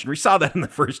attention. We saw that in the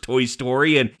first Toy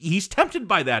Story, and he's tempted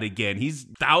by that again.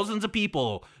 Thousands of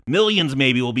people, millions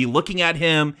maybe, will be looking at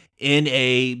him in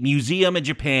a museum in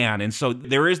Japan, and so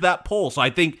there is that pull. So I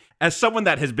think, as someone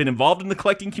that has been involved in the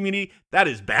collecting community, that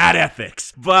is bad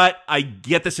ethics. But I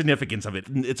get the significance of it.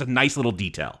 It's a nice little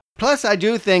detail. Plus, I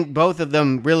do think both of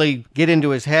them really get into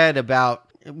his head about,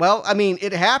 well, I mean,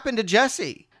 it happened to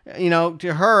Jessie. You know,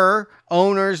 to her,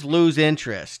 owners lose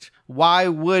interest. Why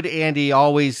would Andy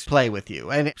always play with you?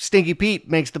 And Stinky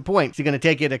Pete makes the point. Is he going to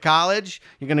take you to college?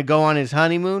 You're going to go on his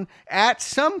honeymoon? At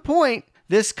some point,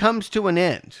 this comes to an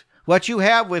end. What you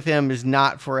have with him is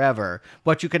not forever.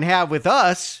 What you can have with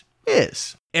us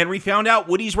is. And we found out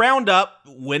Woody's Roundup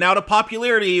went out of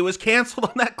popularity. It was canceled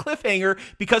on that cliffhanger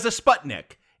because of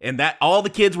Sputnik. And that all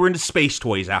the kids were into space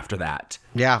toys after that.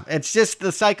 Yeah, it's just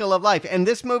the cycle of life. And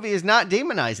this movie is not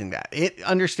demonizing that. It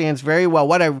understands very well.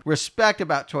 What I respect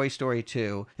about Toy Story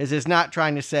 2 is it's not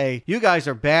trying to say, you guys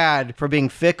are bad for being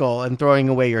fickle and throwing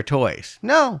away your toys.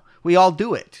 No, we all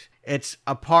do it. It's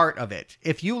a part of it.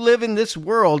 If you live in this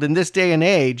world, in this day and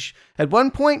age, at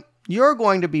one point, you're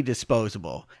going to be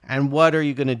disposable. And what are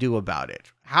you going to do about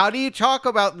it? How do you talk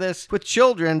about this with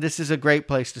children? This is a great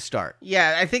place to start.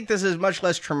 Yeah, I think this is much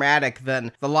less traumatic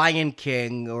than The Lion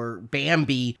King or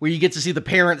Bambi, where you get to see the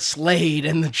parents slayed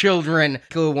and the children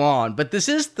go on. But this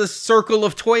is the circle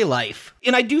of toy life.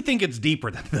 And I do think it's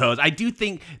deeper than those. I do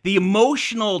think the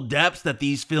emotional depths that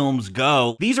these films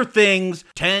go, these are things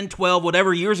 10, 12,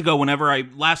 whatever years ago, whenever I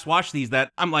last watched these,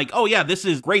 that I'm like, oh yeah, this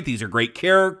is great. These are great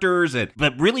characters.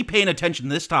 But really paying attention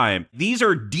this time, these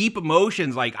are deep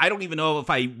emotions. Like, I don't even know if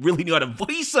I really knew how to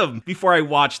voice them before I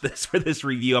watched this for this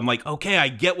review. I'm like, okay, I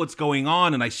get what's going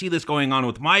on, and I see this going on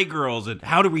with my girls, and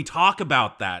how do we talk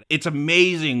about that? It's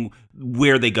amazing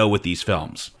where they go with these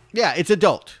films. Yeah, it's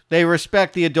adult. They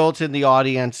respect the adults in the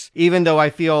audience, even though I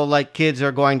feel like kids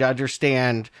are going to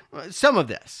understand some of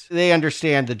this. They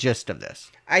understand the gist of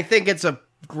this. I think it's a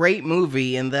great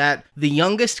movie in that the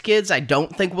youngest kids, I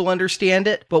don't think will understand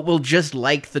it, but will just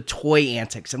like the toy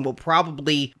antics and will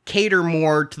probably cater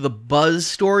more to the Buzz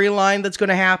storyline that's going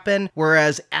to happen.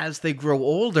 Whereas as they grow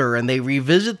older and they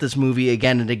revisit this movie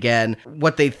again and again,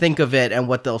 what they think of it and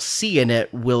what they'll see in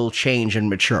it will change and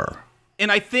mature.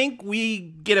 And I think we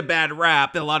get a bad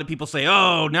rap that a lot of people say,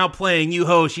 oh, now playing you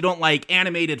host, you don't like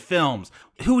animated films.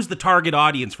 Who's the target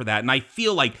audience for that? And I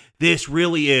feel like this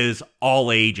really is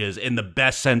all ages in the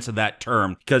best sense of that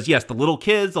term. Because yes, the little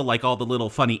kids, they'll like all the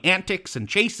little funny antics and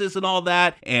chases and all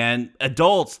that. And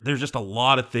adults, there's just a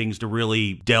lot of things to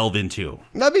really delve into.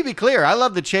 Let me be clear. I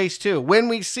love the chase too. When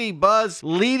we see Buzz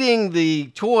leading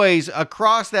the toys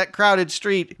across that crowded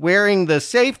street wearing the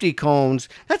safety cones,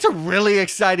 that's a really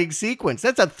exciting sequence.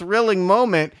 That's a thrilling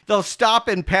moment. They'll stop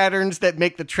in patterns that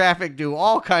make the traffic do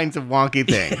all kinds of wonky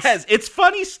things. Yes, it's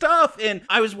funny stuff. And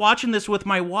I was watching this with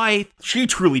my wife. She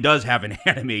truly does have an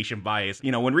animation bias.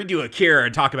 You know, when we do Akira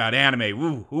and talk about anime,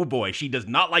 ooh boy, she does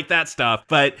not like that stuff.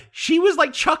 But she was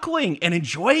like chuckling and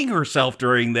enjoying herself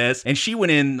during this. And she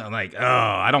went in like, oh,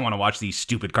 I don't want to watch these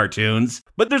stupid cartoons.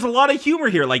 But there's a lot of humor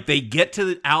here. Like they get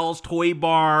to Al's toy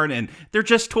barn and they're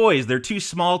just toys. They're too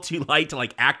small, too light to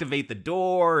like activate the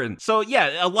door. And so,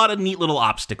 yeah, a lot of neat little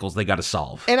obstacles they got to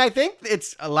solve. And I think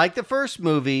it's like the first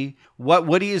movie. What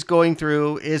Woody is going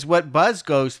through is what Buzz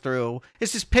goes through.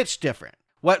 It's just pitched different.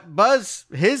 What Buzz,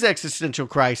 his existential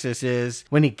crisis is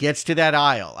when he gets to that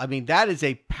aisle. I mean, that is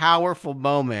a powerful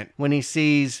moment when he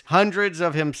sees hundreds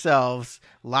of himself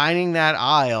lining that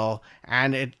aisle,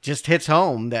 and it just hits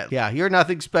home that, yeah, you're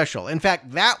nothing special. In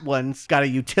fact, that one's got a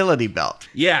utility belt.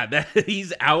 Yeah,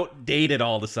 he's outdated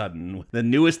all of a sudden. The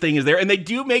newest thing is there, and they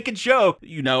do make a joke.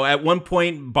 You know, at one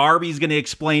point, Barbie's going to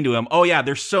explain to him, oh yeah,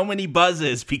 there's so many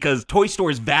Buzzes because toy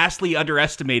stores vastly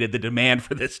underestimated the demand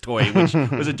for this toy, which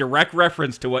was a direct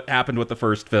reference to what happened with the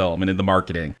first film and in the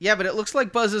marketing. Yeah, but it looks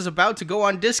like Buzz is about to go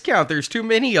on discount. There's too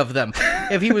many of them.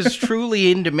 If he was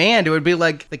truly in demand, it would be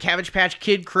like the Cabbage Patch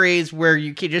Kid craze where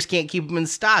you just can't keep them in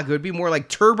stock. It would be more like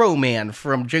Turbo Man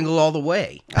from Jingle All the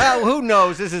Way. Oh, who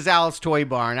knows? This is Al's Toy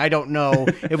Barn. I don't know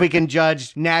if we can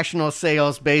judge national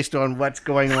sales based on what's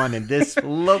going on in this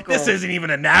local... This isn't even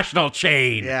a national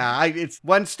chain. Yeah, it's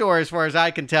one store, as far as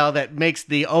I can tell, that makes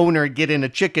the owner get in a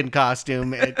chicken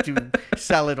costume to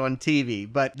sell it on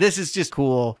TV. But this is just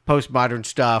cool postmodern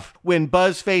stuff. When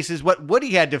Buzz faces what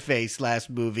Woody had to face last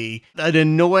movie, an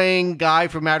annoying guy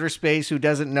from outer space who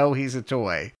doesn't know he's a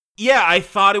toy. Yeah, I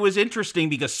thought it was interesting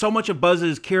because so much of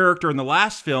Buzz's character in the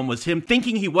last film was him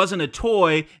thinking he wasn't a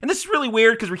toy. And this is really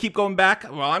weird because we keep going back.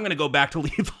 Well, I'm going to go back to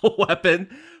Lethal Weapon.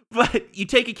 But you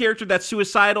take a character that's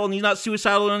suicidal and he's not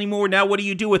suicidal anymore. Now what do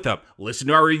you do with him? Listen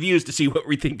to our reviews to see what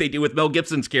we think they do with Mel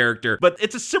Gibson's character. But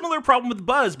it's a similar problem with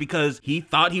Buzz because he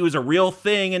thought he was a real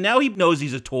thing and now he knows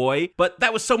he's a toy. But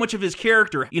that was so much of his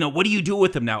character. You know, what do you do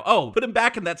with him now? Oh, put him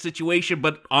back in that situation,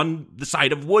 but on the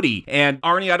side of Woody. And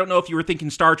Arnie, I don't know if you were thinking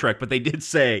Star Trek, but they did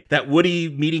say that Woody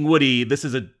meeting Woody, this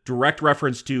is a direct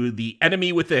reference to The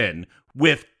Enemy Within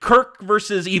with Kirk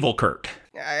versus Evil Kirk.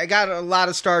 I got a lot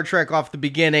of Star Trek off the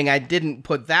beginning. I didn't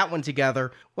put that one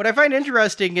together. What I find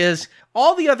interesting is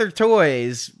all the other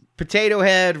toys, Potato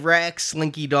Head, Rex,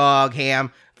 Slinky Dog,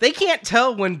 Ham, they can't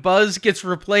tell when Buzz gets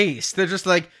replaced. They're just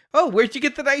like, oh, where'd you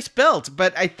get the nice belt?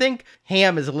 But I think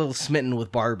Ham is a little smitten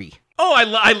with Barbie. Oh,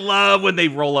 I love when they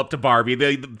roll up to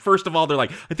Barbie. First of all, they're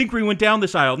like, I think we went down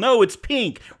this aisle. No, it's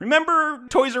pink. Remember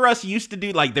Toys R Us used to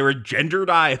do, like, there were gendered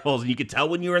aisles, and you could tell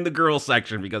when you were in the girls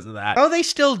section because of that. Oh, they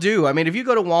still do. I mean, if you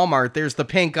go to Walmart, there's the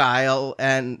pink aisle,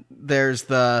 and there's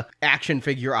the action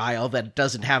figure aisle that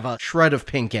doesn't have a shred of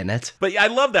pink in it. But I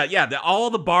love that. Yeah,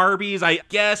 all the Barbies, I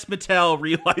guess Mattel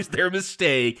realized their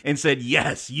mistake and said,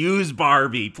 yes, use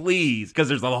Barbie, please. Because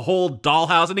there's the whole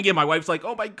dollhouse. And again, my wife's like,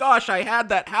 oh my gosh, I had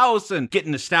that house. And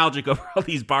getting nostalgic over all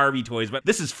these Barbie toys. But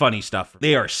this is funny stuff.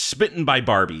 They are smitten by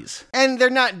Barbies. And they're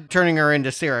not turning her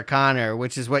into Sarah Connor,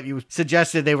 which is what you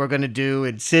suggested they were going to do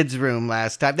in Sid's room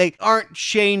last time. They aren't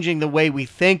changing the way we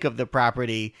think of the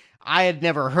property. I had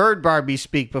never heard Barbie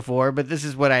speak before, but this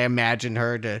is what I imagined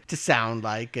her to sound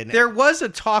like. And there was a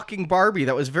talking Barbie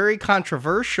that was very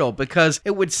controversial because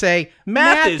it would say,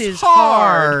 math is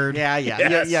hard. Yeah,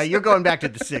 you're going back to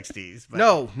the 60s. But...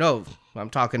 No, I'm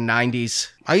talking 90s.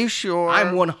 Are you sure?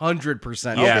 I'm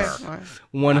 100% yes. sure.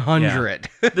 100.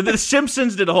 Yeah. The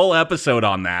Simpsons did a whole episode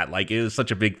on that. Like, it was such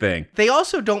a big thing. They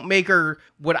also don't make her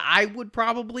what I would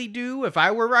probably do if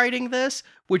I were writing this,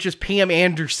 which is Pam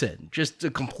Anderson. Just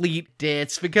a complete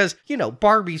ditz. Because, you know,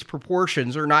 Barbie's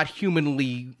proportions are not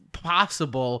humanly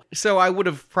possible. So I would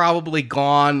have probably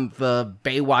gone the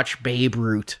Baywatch Babe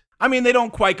route. I mean, they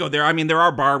don't quite go there. I mean, there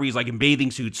are Barbies like in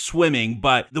bathing suits swimming,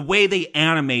 but the way they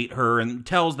animate her and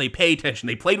tells they pay attention.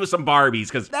 They played with some Barbies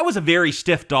because that was a very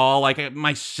stiff doll. Like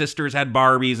my sisters had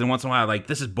Barbies, and once in a while, like,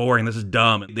 this is boring, this is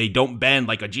dumb. They don't bend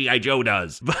like a G.I. Joe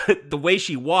does. But the way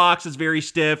she walks is very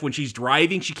stiff. When she's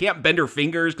driving, she can't bend her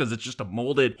fingers because it's just a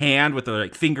molded hand with the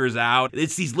like fingers out.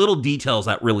 It's these little details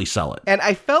that really sell it. And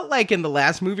I felt like in the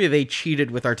last movie they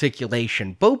cheated with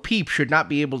articulation. Bo Peep should not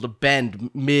be able to bend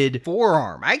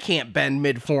mid-forearm. I can't bend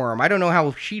mid-forearm. I don't know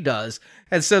how she does.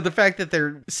 And so the fact that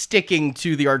they're sticking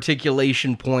to the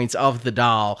articulation points of the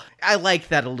doll, I like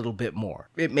that a little bit more.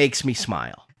 It makes me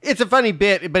smile. It's a funny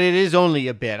bit, but it is only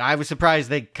a bit. I was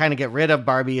surprised they kind of get rid of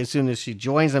Barbie as soon as she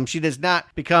joins them. She does not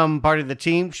become part of the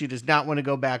team. She does not want to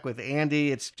go back with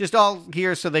Andy. It's just all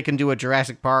here so they can do a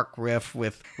Jurassic Park riff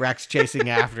with Rex chasing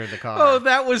after the car. Oh,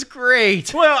 that was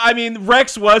great. Well, I mean,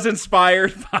 Rex was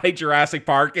inspired by Jurassic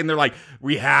Park, and they're like,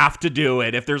 we have to do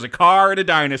it. If there's a car and a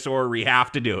dinosaur, we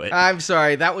have to do it. I'm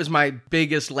sorry. That was my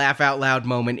biggest laugh out loud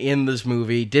moment in this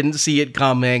movie. Didn't see it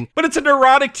coming. But it's a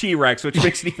neurotic T-Rex, which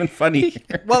makes it even funnier.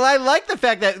 Well, I like the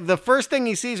fact that the first thing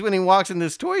he sees when he walks in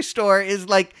this toy store is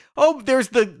like, oh, there's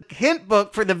the hint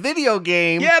book for the video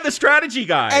game. Yeah, the strategy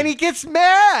guide. And he gets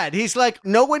mad. He's like,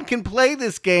 no one can play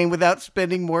this game without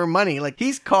spending more money. Like,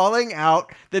 he's calling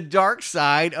out the dark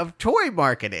side of toy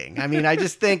marketing. I mean, I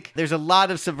just think there's a lot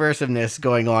of subversiveness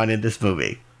going on in this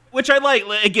movie. Which I like.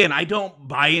 Again, I don't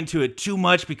buy into it too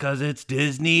much because it's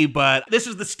Disney, but this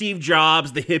is the Steve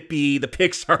Jobs, the hippie, the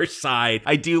Pixar side.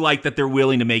 I do like that they're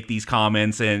willing to make these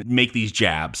comments and make these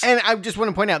jabs. And I just want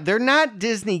to point out, they're not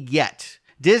Disney yet.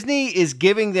 Disney is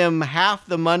giving them half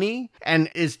the money and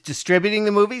is distributing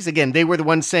the movies. Again, they were the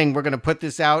ones saying, we're going to put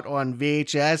this out on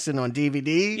VHS and on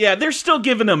DVD. Yeah, they're still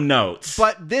giving them notes.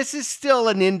 But this is still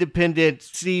an independent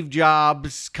Steve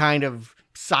Jobs kind of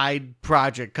side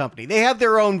project company. They have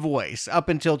their own voice up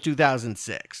until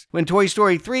 2006. When Toy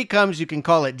Story 3 comes, you can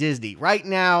call it Disney. Right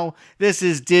now, this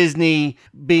is Disney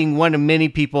being one of many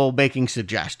people making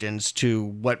suggestions to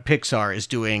what Pixar is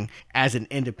doing as an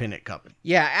independent company.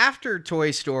 Yeah, after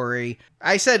Toy Story,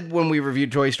 I said when we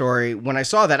reviewed Toy Story, when I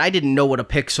saw that, I didn't know what a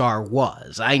Pixar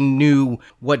was. I knew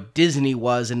what Disney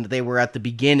was, and they were at the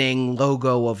beginning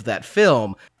logo of that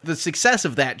film. The success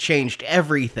of that changed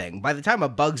everything. By the time A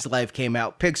Bug's Life came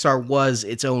out, Pixar was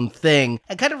its own thing.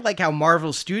 And kind of like how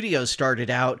Marvel Studios started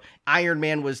out, Iron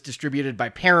Man was distributed by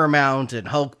Paramount and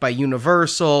Hulk by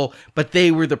Universal, but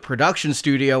they were the production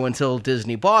studio until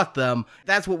Disney bought them.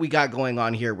 That's what we got going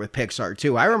on here with Pixar,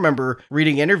 too. I remember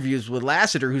reading interviews with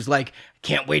Lasseter, who's like,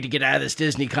 can't wait to get out of this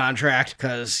Disney contract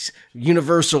because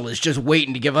Universal is just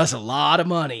waiting to give us a lot of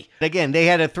money. Again, they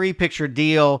had a 3-picture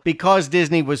deal because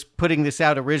Disney was putting this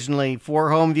out originally for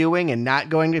home viewing and not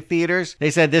going to theaters. They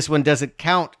said this one doesn't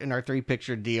count in our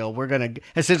 3-picture deal. We're going to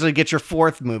essentially get your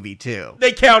 4th movie too.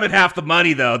 They counted half the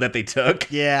money though that they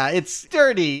took. Yeah, it's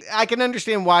dirty. I can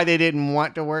understand why they didn't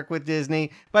want to work with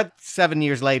Disney, but 7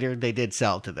 years later they did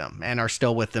sell to them and are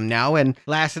still with them now, and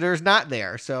Lasseter's not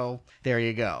there, so there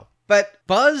you go. But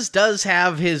Buzz does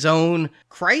have his own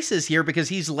crisis here because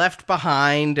he's left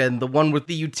behind, and the one with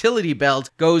the utility belt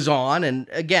goes on. And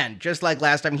again, just like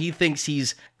last time, he thinks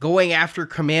he's going after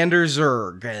Commander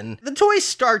Zurg. And the toys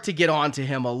start to get onto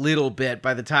him a little bit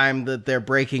by the time that they're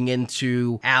breaking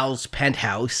into Al's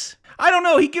penthouse. I don't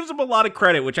know. He gives him a lot of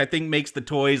credit, which I think makes the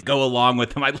toys go along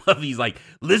with him. I love these like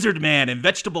Lizard Man and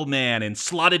Vegetable Man and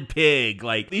Slotted Pig.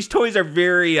 Like these toys are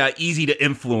very easy to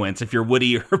influence if you're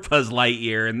Woody or Buzz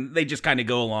Lightyear, and they just kind of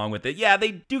go along with it. Yeah,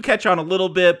 they do catch on a little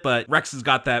bit, but Rex has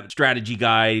got that strategy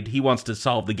guide. He wants to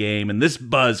solve the game, and this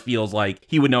Buzz feels like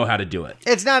he would know how to do it.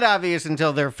 It's not obvious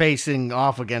until they're facing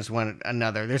off against one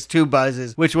another. There's 2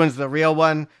 Buzzes. Which one's the real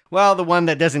one? Well, the one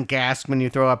that doesn't gasp when you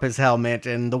throw up his helmet,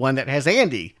 and the one that has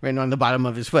Andy written on the bottom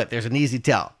of his foot. There's an easy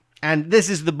tell. And this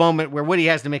is the moment where Woody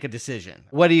has to make a decision.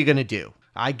 What are you going to do?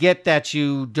 I get that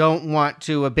you don't want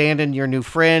to abandon your new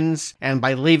friends, and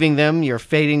by leaving them, you're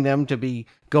fating them to be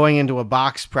going into a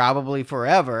box probably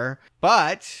forever.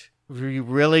 But are you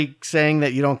really saying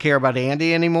that you don't care about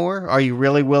Andy anymore? Are you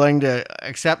really willing to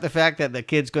accept the fact that the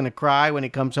kid's going to cry when he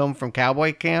comes home from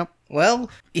cowboy camp? Well,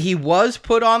 he was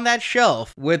put on that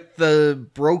shelf with the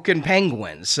broken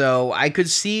penguin, so I could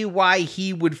see why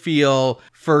he would feel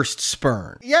first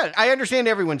spurned. Yeah, I understand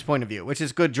everyone's point of view, which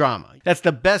is good drama. That's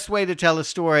the best way to tell a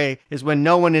story, is when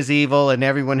no one is evil and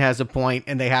everyone has a point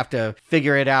and they have to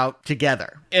figure it out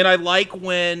together. And I like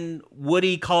when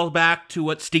Woody calls back to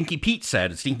what Stinky Pete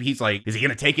said. Stinky Pete's like, is he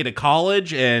going to take you to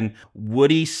college? And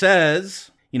Woody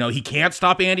says, You know, he can't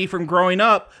stop Andy from growing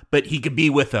up, but he could be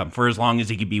with them for as long as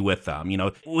he could be with them, you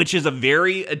know, which is a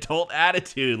very adult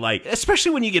attitude. Like,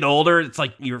 especially when you get older, it's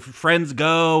like your friends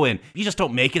go and you just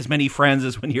don't make as many friends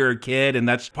as when you're a kid. And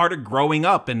that's part of growing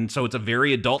up. And so it's a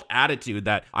very adult attitude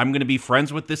that I'm going to be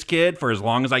friends with this kid for as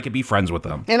long as I could be friends with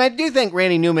them. And I do think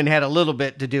Randy Newman had a little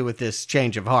bit to do with this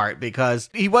change of heart because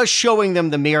he was showing them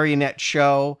the marionette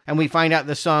show. And we find out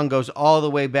the song goes all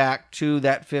the way back to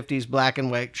that 50s black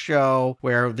and white show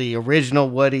where the original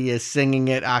Woody is singing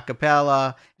it a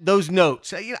cappella. Those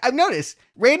notes. I've noticed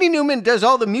Randy Newman does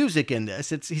all the music in this.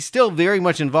 He's still very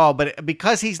much involved, but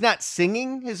because he's not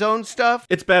singing his own stuff,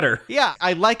 it's better. Yeah,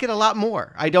 I like it a lot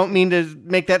more. I don't mean to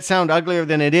make that sound uglier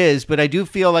than it is, but I do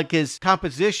feel like his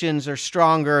compositions are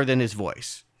stronger than his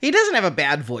voice. He doesn't have a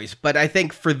bad voice, but I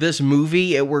think for this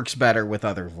movie, it works better with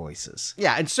other voices.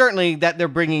 Yeah, and certainly that they're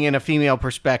bringing in a female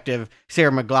perspective. Sarah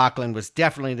McLachlan was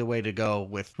definitely the way to go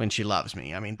with When She Loves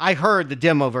Me. I mean, I heard the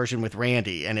demo version with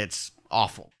Randy, and it's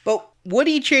awful. But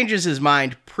Woody changes his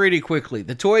mind pretty quickly.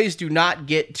 The toys do not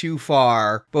get too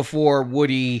far before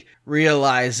Woody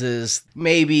realizes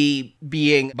maybe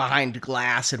being behind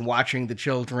glass and watching the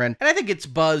children. And I think it's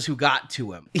Buzz who got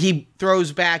to him. He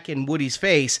throws back in Woody's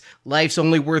face, life's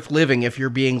only worth living if you're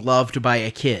being loved by a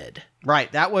kid.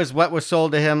 Right, that was what was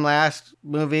sold to him last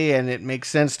movie, and it makes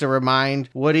sense to remind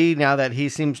Woody now that he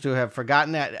seems to have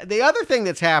forgotten that. The other thing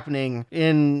that's happening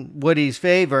in Woody's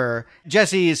favor,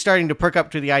 Jessie is starting to perk up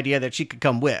to the idea that she could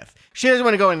come with. She doesn't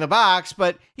want to go in the box,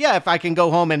 but yeah, if I can go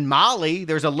home and Molly,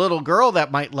 there's a little girl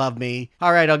that might love me.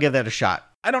 All right, I'll give that a shot.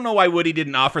 I don't know why Woody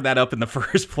didn't offer that up in the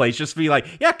first place. Just be like,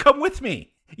 yeah, come with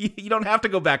me. You don't have to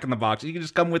go back in the box. You can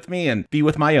just come with me and be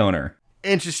with my owner.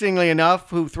 Interestingly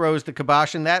enough, who throws the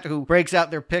kibosh in that, who breaks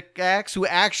out their pickaxe, who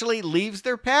actually leaves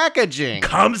their packaging.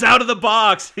 Comes out of the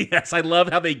box. Yes, I love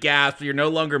how they gasp. You're no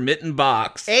longer Mitten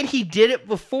Box. And he did it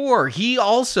before. He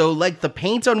also, like the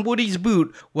paint on Woody's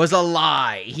boot, was a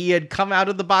lie. He had come out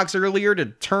of the box earlier to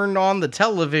turn on the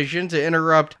television to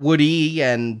interrupt Woody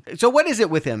and... So what is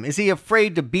it with him? Is he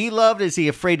afraid to be loved? Is he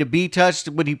afraid to be touched?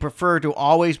 Would he prefer to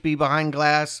always be behind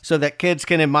glass so that kids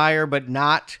can admire but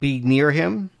not be near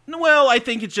him? Well, I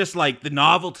think it's just like the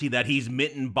novelty that he's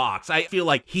Mitten Box. I feel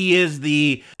like he is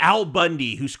the Al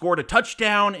Bundy who scored a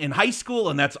touchdown in high school,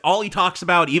 and that's all he talks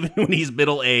about even when he's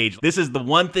middle-aged. This is the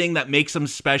one thing that makes him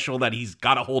special that he's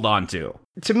got to hold on to.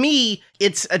 To me,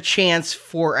 it's a chance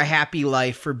for a happy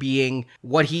life for being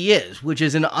what he is, which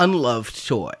is an unloved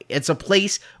toy. It's a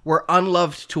place where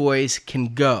unloved toys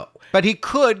can go. But he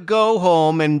could go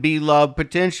home and be loved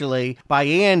potentially by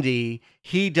Andy.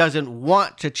 He doesn't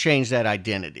want to change that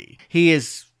identity. He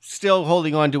is still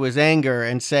holding on to his anger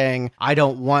and saying, I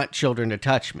don't want children to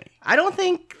touch me. I don't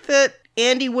think that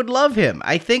Andy would love him.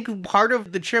 I think part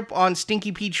of the chip on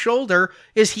Stinky Pete's shoulder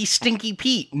is he's Stinky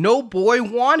Pete. No boy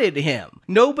wanted him.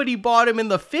 Nobody bought him in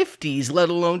the 50s, let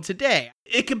alone today.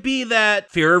 It could be that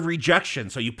fear of rejection.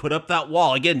 So you put up that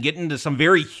wall. Again, getting into some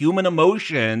very human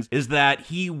emotions is that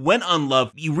he went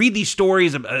unloved. You read these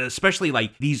stories, especially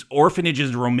like these orphanages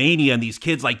in Romania, and these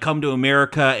kids like come to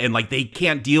America and like they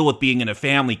can't deal with being in a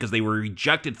family because they were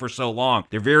rejected for so long.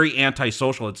 They're very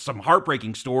antisocial. It's some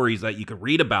heartbreaking stories that you could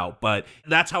read about, but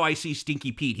that's how I see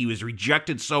Stinky Pete. He was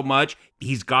rejected so much.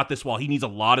 He's got this wall. He needs a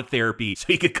lot of therapy so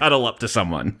he could cuddle up to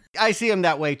someone. I see him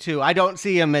that way too. I don't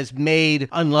see him as made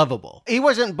unlovable. He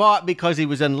wasn't bought because he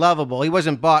was unlovable. He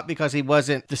wasn't bought because he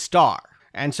wasn't the star.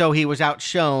 And so he was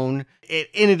outshone. It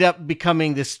ended up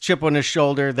becoming this chip on his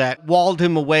shoulder that walled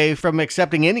him away from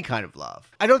accepting any kind of love.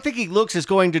 I don't think he looks as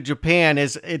going to Japan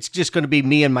as it's just going to be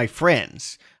me and my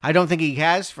friends. I don't think he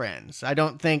has friends. I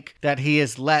don't think that he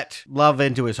has let love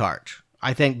into his heart.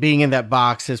 I think being in that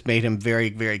box has made him very,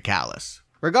 very callous.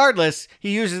 Regardless, he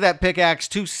uses that pickaxe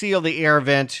to seal the air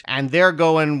vent, and they're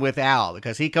going with Al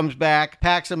because he comes back,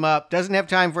 packs him up, doesn't have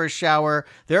time for a shower.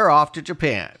 They're off to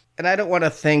Japan. And I don't want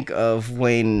to think of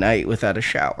Wayne Knight without a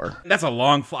shower. That's a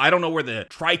long flight. I don't know where the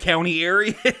Tri-County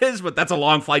area is, but that's a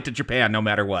long flight to Japan no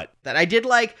matter what. That I did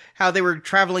like how they were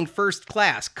traveling first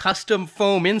class, custom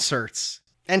foam inserts.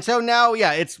 And so now,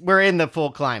 yeah, we're in the full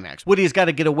climax. Woody's got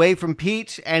to get away from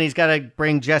Pete, and he's got to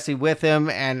bring Jessie with him,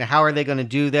 and how are they going to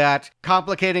do that?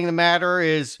 Complicating the matter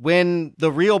is when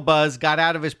the real Buzz got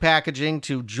out of his packaging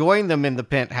to join them in the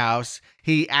penthouse,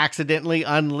 he accidentally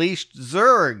unleashed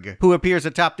Zurg, who appears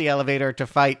atop the elevator to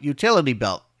fight Utility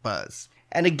Belt Buzz.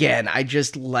 And again, I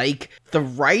just like the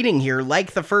writing here,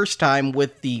 like the first time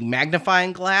with the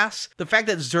magnifying glass. The fact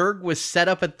that Zurg was set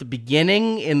up at the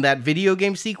beginning in that video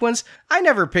game sequence, I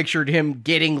never pictured him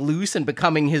getting loose and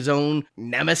becoming his own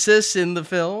nemesis in the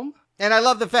film. And I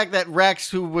love the fact that Rex,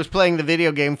 who was playing the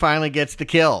video game, finally gets the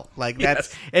kill. Like,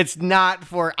 it's not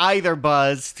for either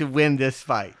Buzz to win this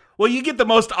fight. Well, you get the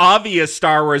most obvious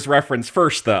Star Wars reference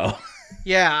first, though.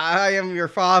 Yeah, I am your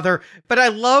father. But I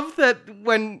love that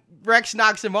when Rex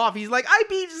knocks him off, he's like, I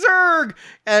beat Zurg!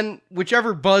 And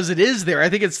whichever Buzz it is there, I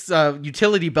think it's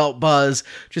utility belt Buzz,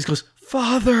 just goes,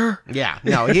 Father. Yeah,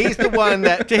 no, he's the one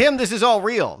that, to him, this is all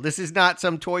real. This is not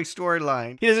some Toy Story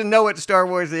line. He doesn't know what Star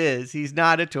Wars is. He's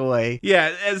not a toy.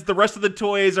 Yeah, as the rest of the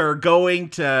toys are going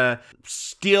to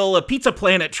steal a Pizza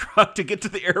Planet truck to get to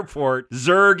the airport,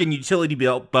 Zurg and Utility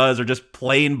Belt Buzz are just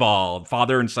playing ball,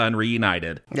 father and son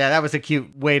reunited. Yeah, that was a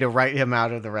cute way to write him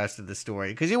out of the rest of the story,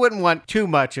 because you wouldn't want too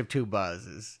much of two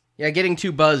Buzzes. Yeah, getting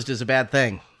too buzzed is a bad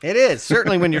thing. It is,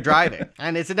 certainly when you're driving.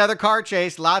 And it's another car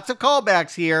chase. Lots of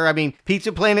callbacks here. I mean,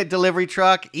 Pizza Planet delivery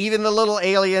truck, even the little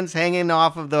aliens hanging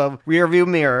off of the rearview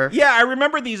mirror. Yeah, I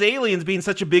remember these aliens being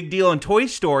such a big deal in Toy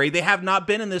Story. They have not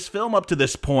been in this film up to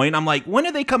this point. I'm like, when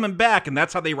are they coming back? And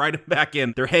that's how they write them back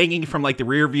in. They're hanging from like the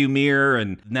rearview mirror.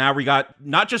 And now we got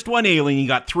not just one alien, you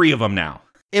got 3 of them now.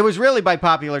 It was really by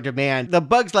popular demand. The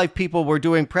Bugs Life people were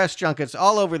doing press junkets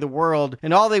all over the world,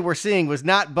 and all they were seeing was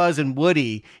not Buzz and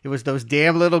Woody. It was those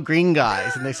damn little green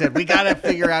guys. And they said, we got to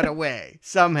figure out a way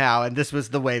somehow. And this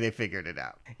was the way they figured it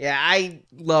out. Yeah, I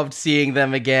loved seeing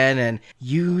them again and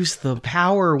use the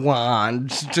power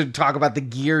wand to talk about the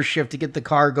gear shift to get the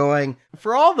car going.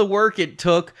 For all the work it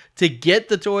took to get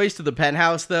the toys to the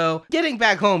penthouse, though, getting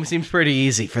back home seems pretty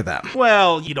easy for them.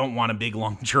 Well, you don't want a big,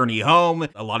 long journey home.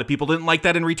 A lot of people didn't like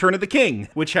that in Return of the King,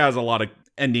 which has a lot of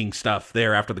ending stuff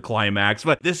there after the climax.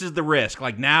 But this is the risk.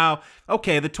 Like now,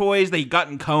 okay, the toys, they got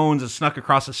in cones and snuck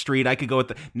across the street. I could go with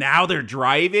the... Now they're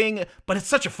driving, but it's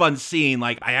such a fun scene.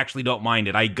 Like, I actually don't mind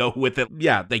it. I go with it.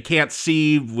 Yeah, they can't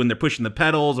see when they're pushing the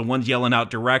pedals and one's yelling out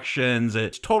directions.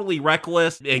 It's totally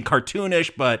reckless and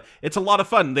cartoonish, but it's a lot of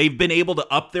fun. They've been able to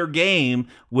up their game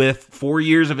with 4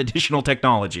 years of additional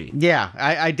technology. Yeah,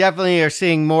 I definitely are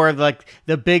seeing more of like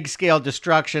the big scale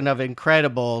destruction of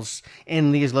Incredibles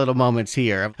in these little moments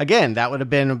here. Again, that would have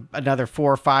been another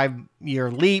 4 or 5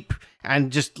 year leap.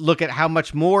 And just look at how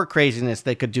much more craziness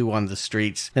they could do on the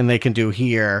streets than they can do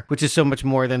here, which is so much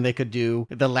more than they could do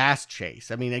the last chase.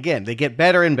 I mean, again, they get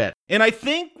better and better. And I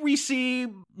think we see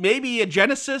maybe a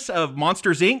genesis of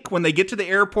Monsters, Inc. when they get to the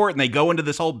airport and they go into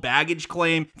this whole baggage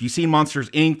claim. If you've seen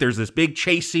Monsters, Inc., there's this big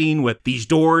chase scene with these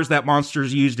doors that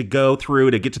monsters use to go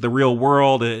through to get to the real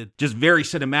world. Just very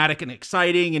cinematic and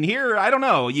exciting. And here, I don't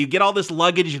know, you get all this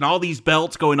luggage and all these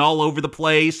belts going all over the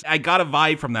place. I got a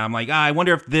vibe from that. I'm like, I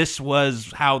wonder if this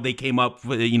was how they came up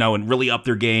with, and really up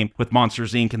their game with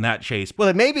Monsters, Inc. and that chase.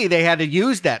 Well, maybe they had to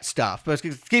use that stuff. But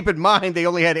keep in mind, they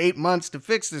only had 8 months to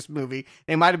fix this movie.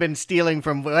 They might have been stealing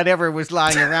from whatever was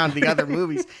lying around the other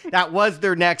movies. That was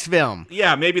their next film.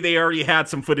 Yeah, maybe they already had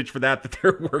some footage for that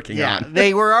they're working on. Yeah,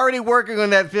 they were already working on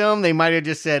that film. They might have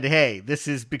just said, hey, this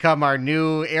has become our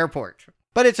new airport.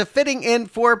 But it's a fitting end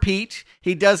for Pete.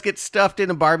 He does get stuffed in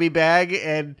a Barbie bag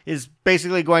and is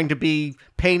basically going to be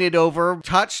painted over,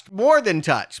 touched, more than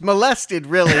touched, molested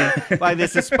really by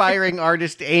this aspiring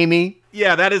artist, Amy.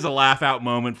 Yeah, that is a laugh out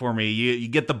moment for me. You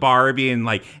get the Barbie and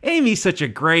like, Amy's such a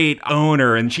great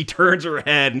owner, and she turns her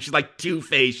head and she's like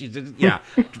Two-Face. She's just,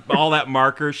 all that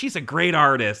marker. She's a great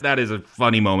artist. That is a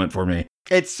funny moment for me.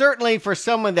 It's certainly for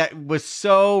someone that was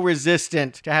so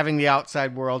resistant to having the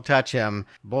outside world touch him.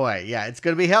 Boy, yeah, it's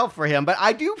going to be hell for him. But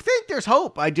I do think there's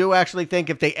hope. I do actually think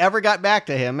if they ever got back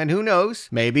to him, and who knows,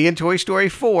 maybe in Toy Story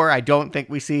 4, I don't think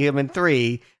we see him in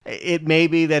 3, it may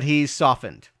be that he's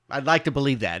softened. I'd like to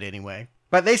believe that anyway.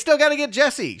 But they still got to get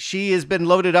Jessie. She has been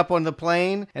loaded up on the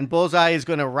plane, and Bullseye is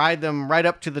going to ride them right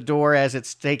up to the door as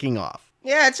it's taking off.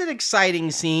 Yeah, it's an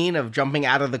exciting scene of jumping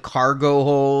out of the cargo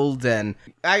hold, and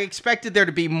I expected there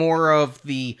to be more of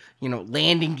the,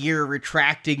 landing gear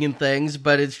retracting and things,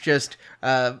 but it's just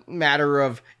a matter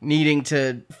of needing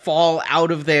to fall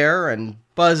out of there, and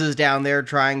Buzz is down there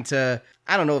trying to,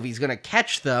 I don't know if he's going to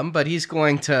catch them, but he's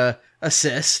going to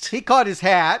assist. He caught his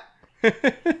hat.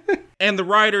 And the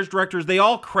writers, directors, they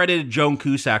all credited Joan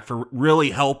Cusack for really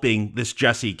helping this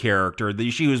Jessie character.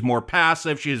 She was more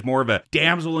passive. She was more of a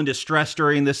damsel in distress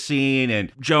during this scene.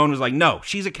 And Joan was like, no,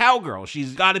 she's a cowgirl.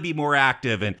 She's got to be more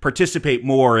active and participate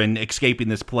more in escaping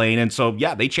this plane. And so,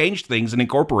 yeah, they changed things and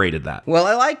incorporated that. Well,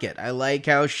 I like it. I like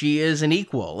how she is an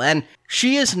equal. And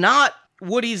she is not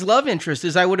Woody's love interest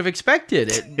as I would have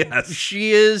expected. Yes.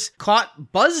 She is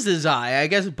caught Buzz's eye. I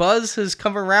guess Buzz has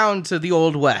come around to the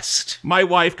Old West. My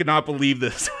wife could not believe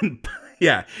this.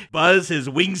 Yeah, Buzz, his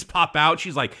wings pop out.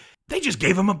 She's like, they just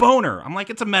gave him a boner. I'm like,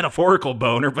 it's a metaphorical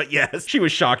boner, but yes, she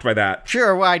was shocked by that.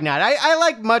 Sure, why not? I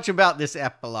like much about this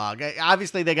epilogue.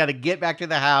 Obviously, they got to get back to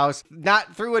the house,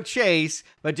 not through a chase,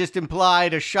 but just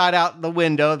implied a shot out the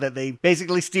window that they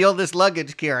basically steal this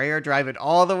luggage carrier, drive it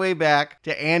all the way back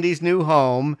to Andy's new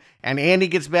home, and Andy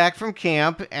gets back from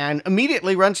camp and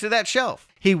immediately runs to that shelf.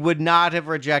 He would not have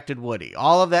rejected Woody.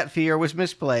 All of that fear was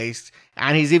misplaced,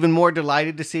 and he's even more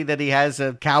delighted to see that he has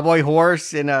a cowboy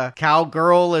horse and a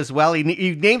cowgirl as well. He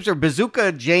names her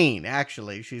Bazooka Jane,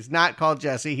 actually. She's not called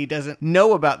Jessie. He doesn't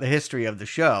know about the history of the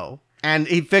show. And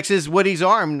he fixes Woody's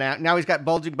arm now. Now he's got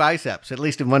bulging biceps, at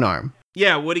least in one arm.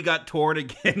 Yeah, Woody got torn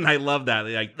again. I love that.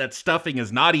 Like, that stuffing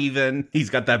is not even. He's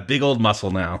got that big old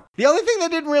muscle now. The only thing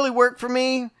that didn't really work for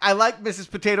me, I like Mrs.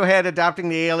 Potato Head adopting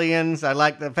the aliens. I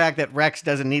like the fact that Rex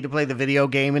doesn't need to play the video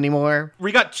game anymore.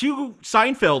 We got two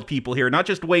Seinfeld people here, not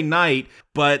just Wayne Knight,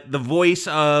 but the voice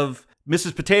of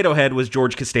Mrs. Potato Head was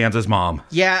George Costanza's mom.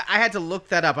 Yeah, I had to look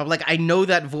that up. I'm like, I know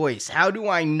that voice. How do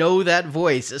I know that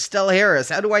voice? Estelle Harris,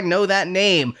 how do I know that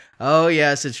name? Oh,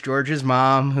 yes, it's George's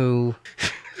mom who...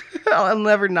 I'll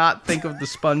never not think of the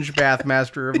Sponge Bath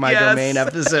Master of My Domain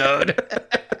episode.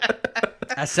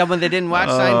 As someone that didn't watch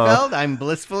Seinfeld, I'm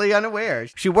blissfully unaware.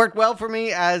 She worked well for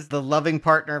me as the loving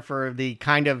partner for the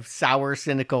kind of sour,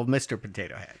 cynical Mr.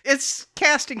 Potato Head. It's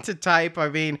casting to type. I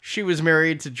mean, she was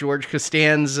married to George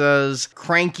Costanza's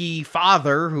cranky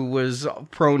father who was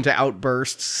prone to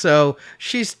outbursts, so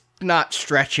she's not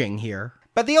stretching here.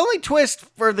 But the only twist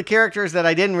for the characters that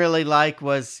I didn't really like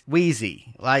was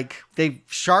Wheezy. Like,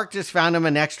 Shark just found him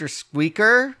an extra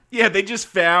squeaker. Yeah, they just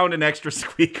found an extra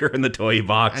squeaker in the toy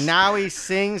box. And now he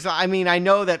sings. I mean, I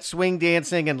know that swing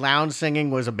dancing and lounge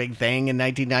singing was a big thing in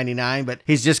 1999, but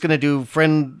he's just going to do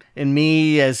Friend and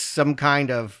Me as some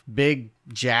kind of big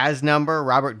jazz number,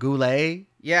 Robert Goulet.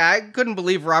 Yeah, I couldn't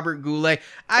believe Robert Goulet.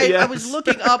 I was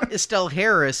looking up Estelle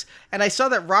Harris, and I saw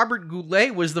that Robert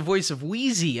Goulet was the voice of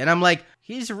Wheezy, and I'm like,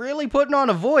 he's really putting on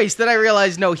a voice. Then I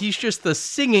realized, no, he's just the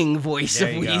singing voice of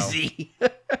Wheezy.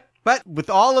 But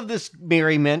with all of this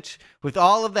merriment, with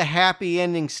all of the happy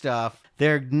ending stuff,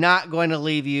 they're not going to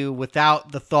leave you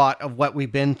without the thought of what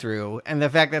we've been through and the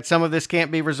fact that some of this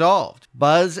can't be resolved.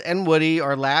 Buzz and Woody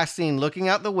are last seen looking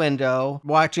out the window,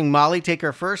 watching Molly take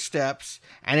her first steps,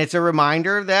 and it's a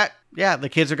reminder that, yeah, the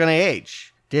kids are going to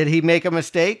age. Did he make a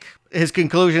mistake? His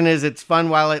conclusion is it's fun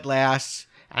while it lasts,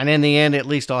 and in the end, at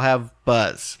least I'll have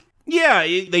Buzz. Yeah,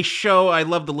 they show, I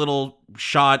love the little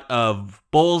shot of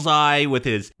Bullseye with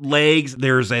his legs.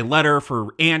 There's a letter for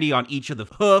Andy on each of the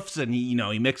hoofs, and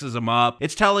he mixes them up.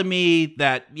 It's telling me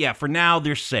that, yeah, for now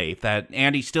they're safe, that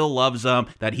Andy still loves them,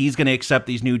 that he's going to accept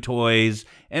these new toys.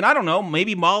 And I don't know,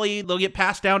 maybe Molly, they'll get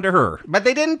passed down to her. But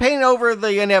they didn't paint over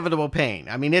the inevitable pain.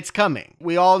 I mean, it's coming.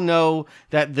 We all know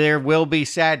that there will be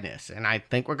sadness, and I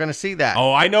think we're going to see that.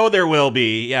 Oh, I know there will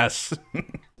be, yes.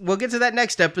 We'll get to that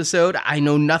next episode. I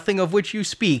know nothing of which you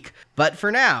speak. But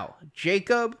for now,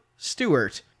 Jacob,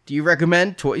 Stuart, do you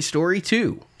recommend Toy Story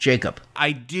 2? Jacob.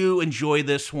 I do enjoy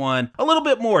this one a little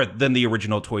bit more than the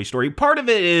original Toy Story. Part of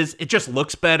it is it just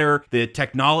looks better. The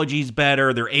technology's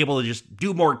better. They're able to just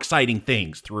do more exciting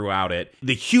things throughout it.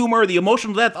 The humor, the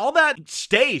emotional depth, all that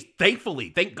stays,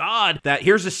 thankfully. Thank God that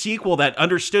here's a sequel that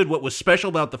understood what was special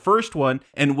about the first one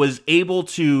and was able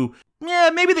to...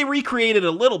 Yeah, maybe they recreated a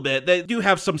little bit. They do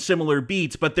have some similar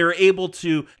beats, but they're able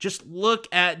to just look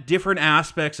at different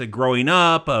aspects of growing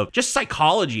up, of just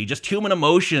psychology, just human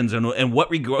emotions and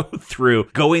what we go through,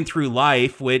 going through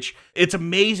life, which it's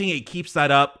amazing it keeps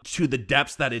that up to the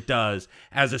depths that it does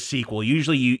as a sequel.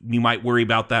 Usually you might worry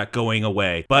about that going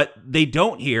away, but they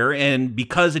don't here, and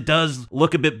because it does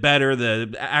look a bit better,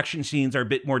 the action scenes are a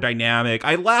bit more dynamic.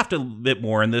 I laughed a bit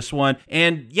more in this one,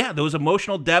 and yeah, those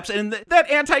emotional depths and that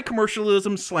anti-commercial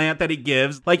slant that it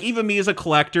gives. Like, even me as a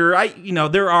collector,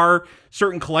 there are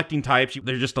certain collecting types,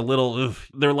 they're just a little,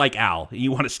 they're like Al. You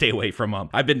want to stay away from them.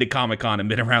 I've been to Comic-Con and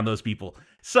been around those people.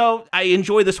 So I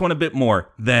enjoy this one a bit more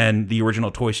than the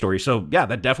original Toy Story. So yeah,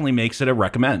 that definitely makes it a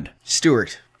recommend.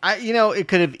 Stuart. It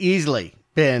could have easily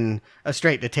been a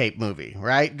straight-to-tape movie,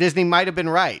 right? Disney might have been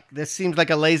right. This seems like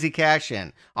a lazy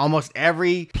cash-in. Almost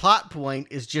every plot point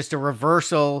is just a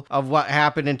reversal of what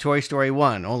happened in Toy Story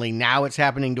 1, only now it's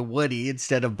happening to Woody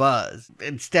instead of Buzz.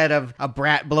 Instead of a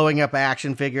brat blowing up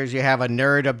action figures, you have a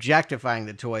nerd objectifying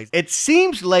the toys. It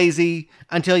seems lazy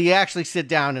until you actually sit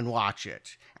down and watch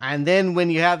it. And then when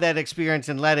you have that experience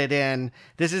and let it in,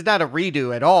 this is not a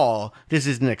redo at all. This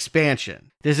is an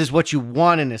expansion. This is what you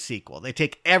want in a sequel. They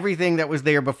take everything that was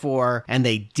there before and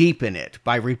they deepen it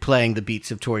by replaying the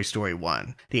beats of Toy Story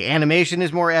 1. The animation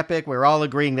is more epic. We're all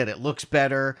agreeing that it looks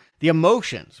better. The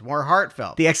emotions, more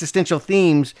heartfelt. The existential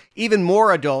themes, even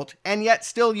more adult and yet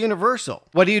still universal.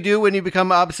 What do you do when you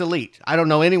become obsolete? I don't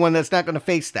know anyone that's not going to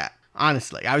face that.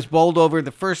 Honestly, I was bowled over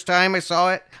the first time I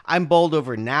saw it. I'm bowled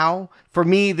over now. For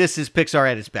me, this is Pixar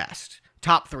at its best.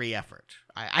 Top 3 effort.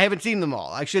 I haven't seen them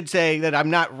all. I should say that I'm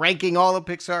not ranking all of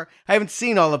Pixar. I haven't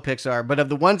seen all of Pixar, but of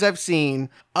the ones I've seen,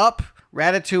 Up,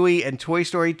 Ratatouille, and Toy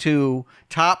Story 2,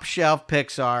 top shelf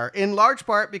Pixar, in large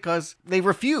part because they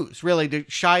refuse, really, to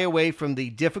shy away from the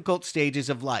difficult stages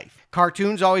of life.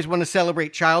 Cartoons always want to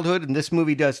celebrate childhood, and this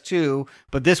movie does too,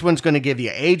 but this one's going to give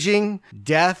you aging,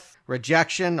 death,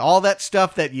 rejection, all that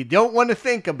stuff that you don't want to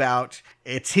think about.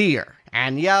 It's here.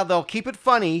 And yeah, they'll keep it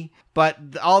funny, but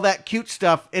all that cute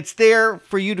stuff, it's there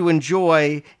for you to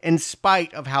enjoy in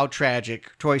spite of how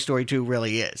tragic Toy Story 2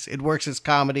 really is. It works as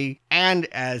comedy and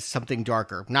as something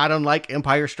darker. Not unlike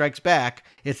Empire Strikes Back,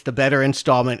 it's the better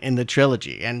installment in the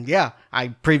trilogy. And yeah,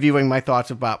 I'm previewing my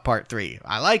thoughts about Part 3.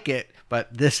 I like it,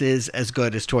 but this is as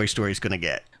good as Toy Story is going to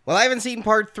get. Well, I haven't seen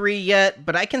Part 3 yet,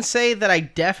 but I can say that I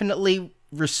definitely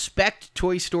respect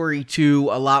Toy Story 2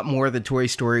 a lot more than Toy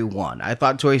Story 1. I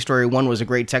thought Toy Story 1 was a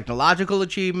great technological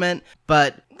achievement,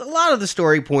 but a lot of the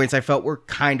story points I felt were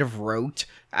kind of rote.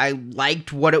 I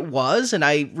liked what it was, and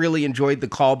I really enjoyed the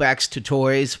callbacks to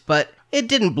toys, but it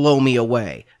didn't blow me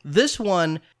away. This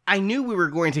one, I knew we were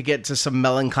going to get to some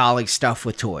melancholic stuff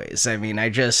with toys. I mean,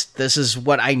 this is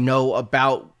what I know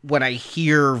about when I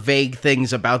hear vague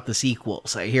things about the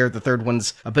sequels. I hear the third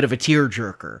one's a bit of a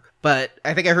tearjerker, but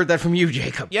I think I heard that from you,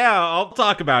 Jacob. Yeah, I'll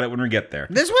talk about it when we get there.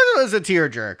 This one was a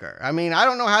tearjerker. I mean, I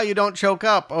don't know how you don't choke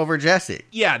up over Jessie.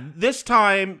 Yeah, this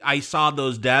time I saw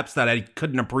those depths that I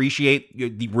couldn't appreciate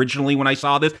originally when I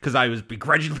saw this because I was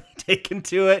begrudgingly taken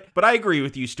to it. But I agree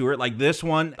with you, Stuart. Like this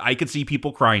one, I could see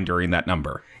people crying during that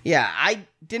number. Yeah, I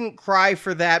didn't cry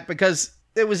for that because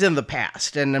it was in the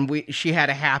past, and then she had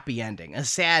a happy ending. A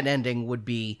sad ending would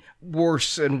be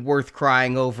worse and worth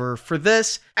crying over. For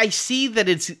this, I see that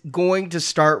it's going to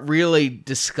start really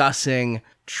discussing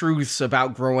truths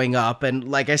about growing up, and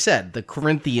like I said, the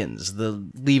Corinthians, the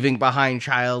leaving behind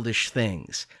childish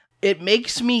things. It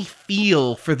makes me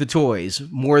feel for the toys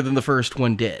more than the first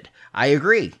one did. I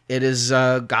agree. It is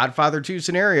a Godfather 2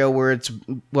 scenario where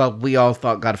we all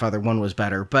thought Godfather 1 was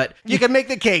better, but... You can make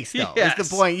the case, though. Yes. That's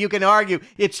the point. You can argue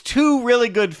it's 2 really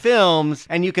good films,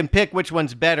 and you can pick which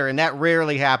one's better, and that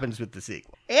rarely happens with the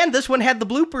sequel. And this one had the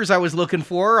bloopers I was looking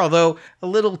for, although a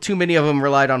little too many of them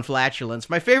relied on flatulence.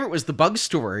 My favorite was the Bug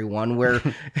Story one, where...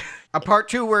 A part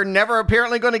 2 we're never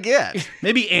apparently going to get.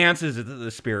 Maybe Ants is the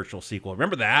spiritual sequel.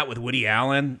 Remember that with Woody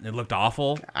Allen? It looked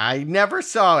awful. I never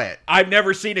saw it. I've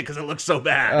never seen it because it looks so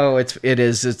bad. Oh, it's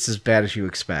as bad as you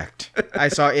expect. I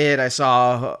saw it. I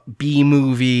saw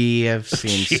B-Movie. I've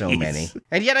seen so many.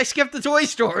 And yet I skipped the Toy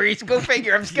Stories. Go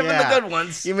figure. I'm skipping the good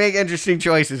ones. You make interesting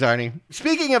choices, Arnie.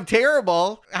 Speaking of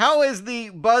terrible, how is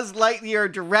the Buzz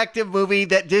Lightyear directive movie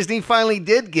that Disney finally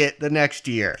did get the next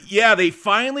year? Yeah, they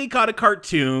finally got a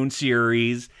cartoon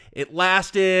series. It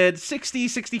lasted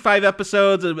 65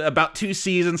 episodes, about 2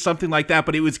 seasons, something like that,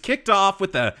 but it was kicked off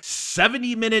with a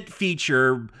 70-minute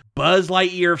feature, Buzz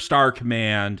Lightyear of Star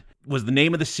Command was the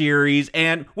name of the series.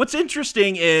 And what's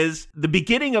interesting is the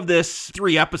beginning of this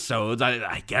 3 episodes,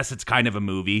 I guess it's kind of a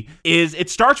movie, is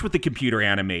it starts with the computer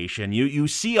animation. You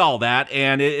see all that,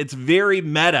 and it's very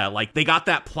meta. Like, they got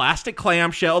that plastic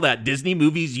clamshell that Disney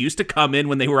movies used to come in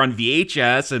when they were on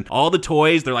VHS, and all the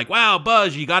toys, they're like, wow,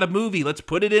 Buzz, you got a movie, let's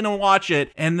put it in and watch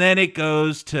it. And then it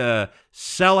goes to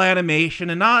cell animation,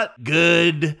 and not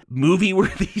good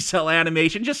movie-worthy cell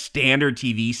animation, just standard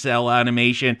TV cell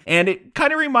animation. And it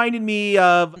kind of reminded me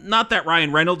of, not that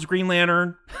Ryan Reynolds Green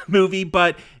Lantern movie,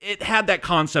 but it had that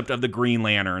concept of the Green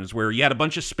Lanterns, where you had a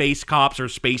bunch of space cops or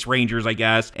space rangers, I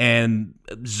guess, and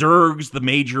Zurg's the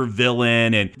major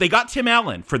villain, and they got Tim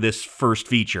Allen for this first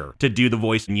feature to do the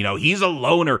voice, and he's a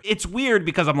loner. It's weird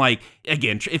because I'm like,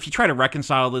 again, if you try to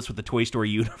reconcile this with the Toy Story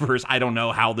universe, I don't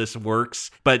know how this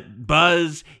works, but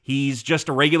Buzz, he's just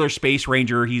a regular space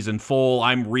ranger. He's in full,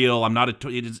 I'm real, I'm not a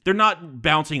toy. They're not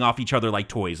bouncing off each other like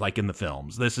toys, like in the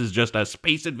films. This is just a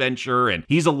space adventure, and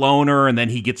he's a loner, and then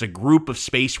he gets a group of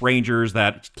space rangers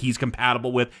that he's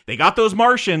compatible with. They got those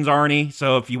Martians, Arnie,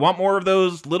 so if you want more of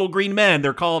those little green men,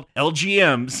 they're called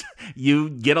LGMs. You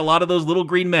get a lot of those little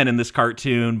green men in this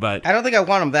cartoon, but I don't think I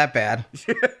want them that bad.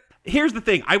 Here's the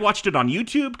thing. I watched it on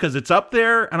YouTube because it's up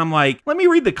there, and I'm like, let me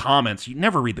read the comments. You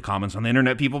never read the comments on the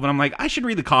internet, people, but I'm like, I should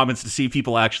read the comments to see if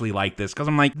people actually like this, because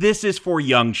I'm like, this is for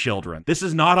young children. This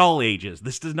is not all ages.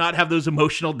 This does not have those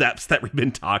emotional depths that we've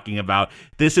been talking about.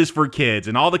 This is for kids.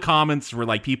 And all the comments were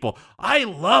like, people, I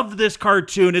loved this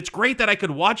cartoon. It's great that I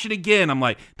could watch it again. I'm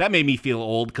like, that made me feel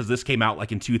old because this came out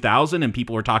like in 2000, and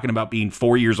people were talking about being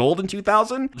 4 years old in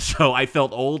 2000. So I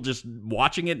felt old just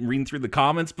watching it and reading through the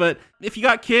comments. But if you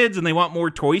got kids and they want more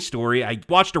Toy Story, I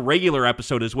watched a regular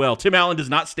episode as well. Tim Allen does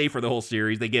not stay for the whole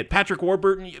series. They get Patrick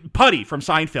Warburton, Putty from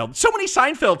Seinfeld. So many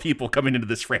Seinfeld people coming into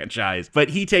this franchise. But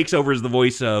he takes over as the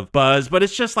voice of Buzz. But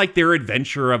it's just like their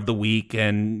adventure of the week.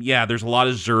 And yeah, there's a lot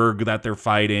of Zurg that they're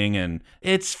fighting. And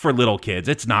it's for little kids.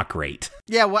 It's not great.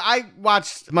 Yeah, well, I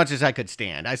watched as much as I could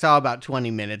stand. I saw about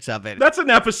 20 minutes of it. That's an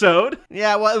episode.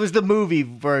 Yeah, well, it was the movie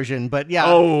version, but yeah.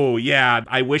 Oh, yeah.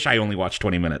 I wish I only watched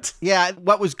 20 minutes. Yeah,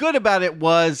 what was good about it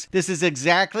was this is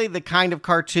exactly the kind of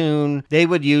cartoon they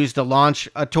would use to launch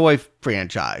a toy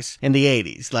franchise in the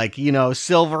 80s. Like, you know,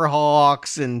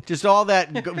 Silverhawks and just all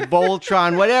that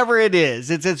Voltron, whatever it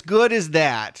is. It's as good as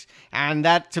that. And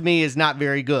that, to me, is not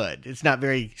very good. It's not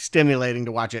very stimulating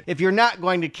to watch it. If you're not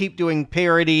going to keep doing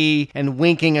parody and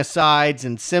winking asides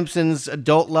and Simpsons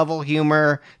adult-level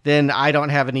humor, then I don't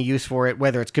have any use for it,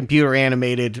 whether it's computer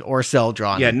animated or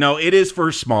cel-drawn. Yeah, no, it is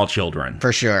for small children.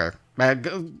 For sure.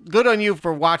 Good on you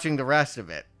for watching the rest of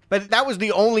it. But that was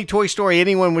the only Toy Story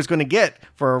anyone was going to get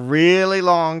for a really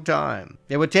long time.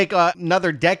 It would take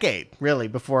another decade, really,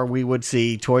 before we would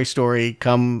see Toy Story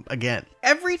come again.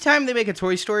 Every time they make a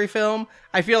Toy Story film,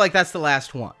 I feel like that's the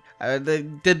last one. They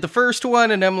did the first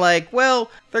one, and I'm like,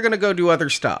 well, they're going to go do other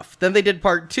stuff. Then they did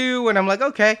part 2, and I'm like,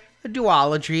 okay, a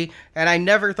duology. And I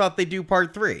never thought they'd do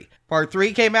part 3. Part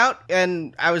 3 came out,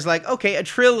 and I was like, okay, a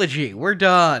trilogy. We're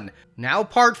done. Now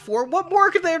part 4, what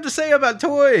more could they have to say about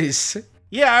toys?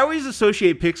 Yeah, I always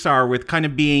associate Pixar with kind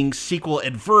of being sequel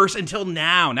adverse until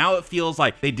now. Now it feels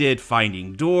like they did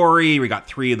Finding Dory. We got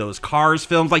 3 of those Cars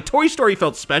films. Like Toy Story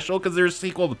felt special because there's a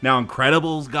sequel. Now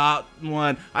Incredibles got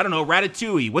one. I don't know,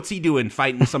 Ratatouille. What's he doing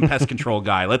fighting some pest control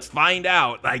guy? Let's find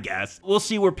out, I guess. We'll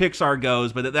see where Pixar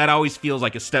goes, but that always feels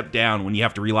like a step down when you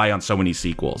have to rely on so many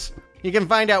sequels. You can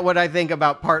find out what I think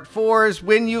about Part 4s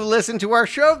when you listen to our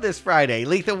show this Friday.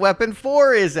 Lethal Weapon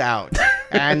 4 is out.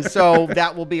 And so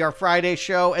that will be our Friday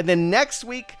show. And then next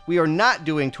week, we are not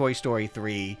doing Toy Story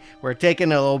 3. We're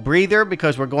taking a little breather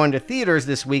because we're going to theaters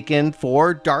this weekend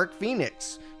for Dark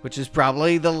Phoenix, which is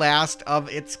probably the last of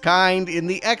its kind in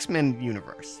the X-Men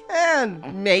universe.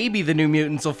 And maybe the New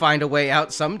Mutants will find a way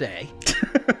out someday.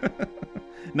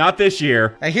 Not this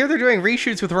year. I hear they're doing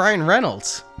reshoots with Ryan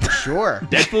Reynolds. Sure.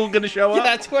 Deadpool gonna show up? Yeah,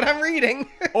 that's what I'm reading.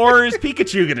 Or is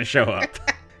Pikachu gonna show up?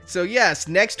 So yes,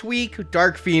 next week,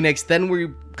 Dark Phoenix, then we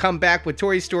come back with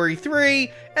Toy Story 3,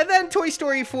 and then Toy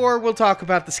Story 4, we'll talk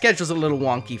about. The schedule's a little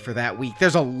wonky for that week.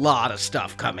 There's a lot of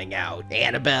stuff coming out.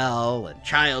 Annabelle and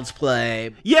Child's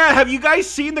Play. Yeah, have you guys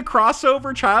seen the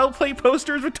crossover Child Play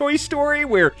posters with Toy Story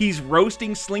where he's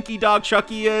roasting Slinky Dog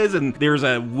Chucky is, and there's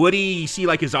a Woody, you see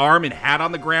like his arm and hat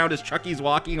on the ground as Chucky's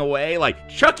walking away? Like,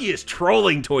 Chucky is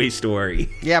trolling Toy Story.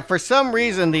 Yeah, for some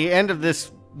reason, the end of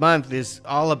this month is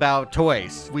all about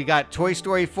toys. We got Toy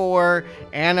Story 4,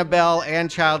 Annabelle,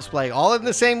 and Child's Play all in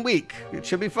the same week. It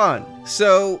should be fun.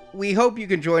 So we hope you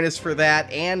can join us for that,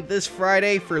 and this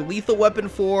Friday for Lethal Weapon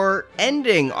 4,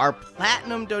 ending our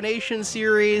Platinum donation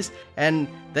series, and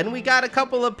then we got a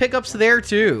couple of pickups there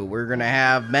too. We're gonna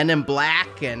have Men in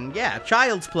Black and yeah,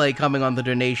 Child's Play coming on the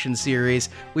donation series.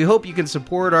 We hope you can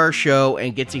support our show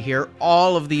and get to hear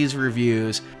all of these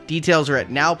reviews. Details are at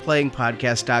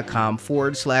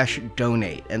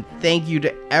nowplayingpodcast.com/donate. And thank you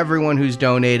to everyone who's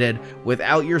donated.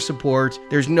 Without your support,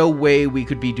 there's no way we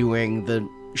could be doing the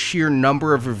sheer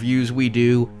number of reviews we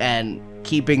do and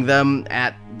keeping them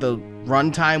at the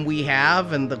runtime we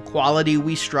have and the quality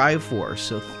we strive for.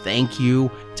 So thank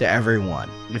you to everyone.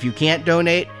 If you can't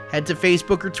donate, head to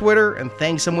Facebook or Twitter and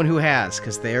thank someone who has,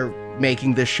 because they're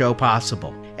making this show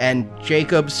possible. And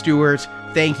Jacob Stewart,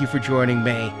 thank you for joining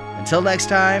me. Until next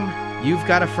time, you've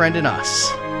got a friend in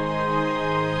us.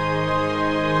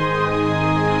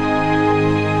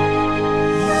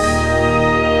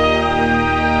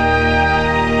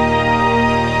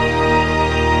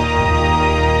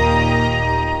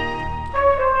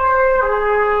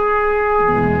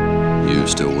 You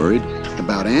still worried?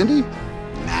 About Andy?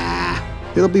 Nah.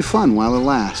 It'll be fun while it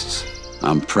lasts.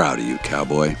 I'm proud of you,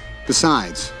 cowboy.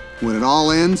 Besides, when it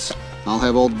all ends, I'll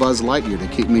have old Buzz Lightyear to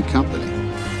keep me company.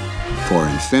 For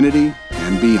infinity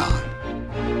and beyond.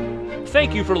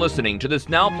 Thank you for listening to this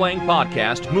Now Playing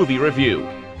Podcast movie review.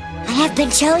 I have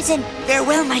been chosen.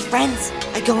 Farewell, my friends.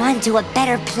 I go on to a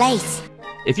better place.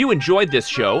 If you enjoyed this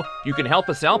show, you can help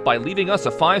us out by leaving us a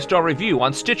 5-star review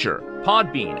on Stitcher,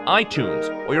 Podbean, iTunes,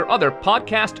 or your other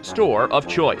podcast store of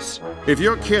choice. If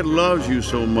your kid loves you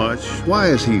so much, why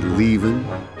is he leaving?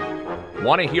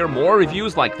 Want to hear more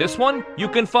reviews like this one? You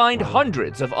can find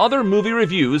hundreds of other movie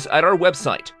reviews at our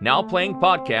website,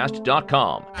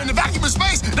 nowplayingpodcast.com. In the vacuum of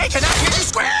space, they cannot hear you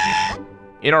scream!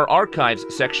 In our archives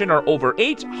section are over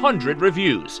 800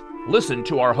 reviews. Listen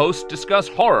to our hosts discuss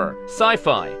horror,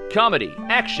 sci-fi, comedy,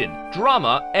 action,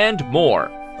 drama, and more.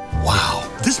 Wow,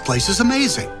 this place is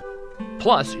amazing.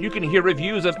 Plus, you can hear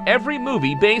reviews of every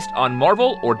movie based on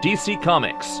Marvel or DC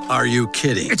Comics. Are you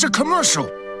kidding? It's a commercial.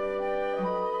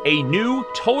 A new,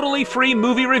 totally free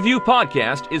movie review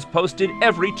podcast is posted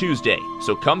every Tuesday,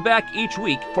 so come back each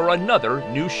week for another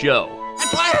new show.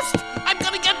 At last, I'm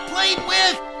gonna get played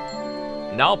with!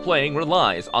 Now Playing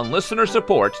relies on listener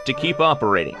support to keep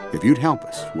operating. If you'd help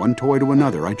us, one toy to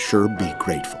another, I'd sure be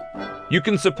grateful. You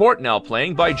can support Now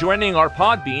Playing by joining our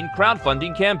Podbean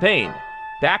crowdfunding campaign.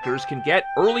 Backers can get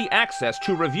early access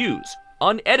to reviews,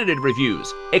 unedited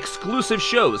reviews, exclusive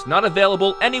shows not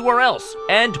available anywhere else,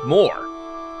 and more.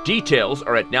 Details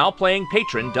are at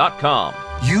nowplayingpatron.com.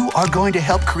 You are going to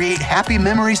help create happy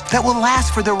memories that will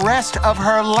last for the rest of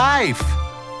her life.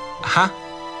 Huh?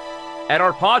 At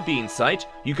our Podbean site,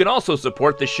 you can also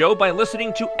support the show by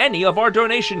listening to any of our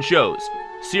donation shows.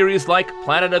 Series like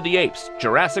Planet of the Apes,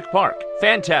 Jurassic Park,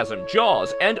 Phantasm,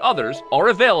 Jaws, and others are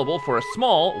available for a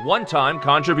small one-time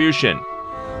contribution.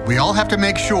 We all have to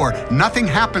make sure nothing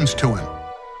happens to him.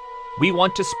 We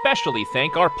want to specially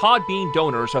thank our Podbean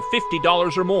donors of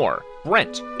 $50 or more: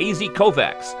 Brent, AZ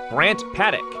Kovacs, Brant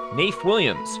Paddock, Nafe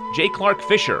Williams, J. Clark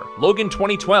Fisher, Logan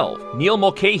 2012, Neil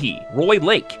Mulcahy, Roy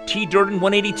Lake, T. Durden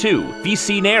 182,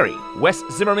 VC Neri, Wes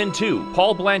Zimmerman 2,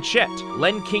 Paul Blanchett,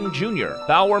 Len King Jr.,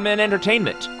 Bowerman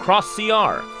Entertainment, Cross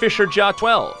CR, Fisher Ja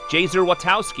 12, Jazer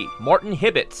Watowski, Martin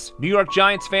Hibbets, New York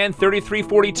Giants fan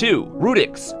 3342,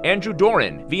 Rudix, Andrew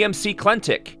Doran, VMC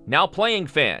Klentic, Now Playing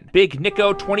fan, Big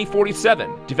Nico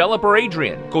 2047, Developer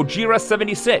Adrian, Gojira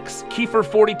 76, Kiefer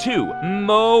 42,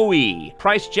 Moe,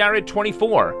 Price Jared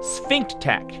 24,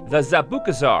 Sphinct-Tech, The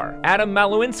Zabukazar, Adam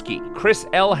Malowinski, Chris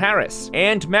L. Harris,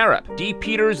 and Marup, D.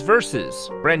 Peters Versus,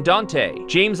 Brandante,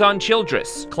 James on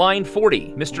Childress, Klein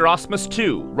 40, Mr. Osmus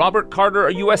 2, Robert Carter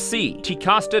USC, T.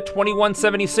 Costa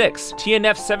 2176,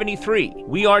 TNF 73,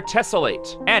 We Are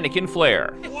Tessellate, Anakin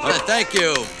Flair. Thank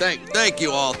you. Thank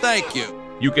you all. Thank you.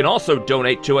 You can also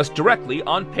donate to us directly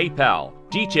on PayPal.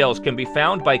 Details can be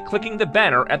found by clicking the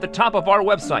banner at the top of our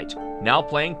website,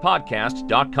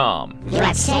 nowplayingpodcast.com. You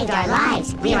have saved our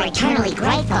lives. We are eternally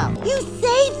grateful. You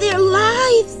saved their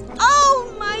lives!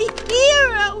 Oh, my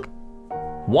hero!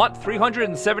 Want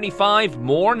 375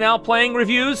 more Now Playing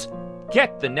reviews?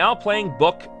 Get the Now Playing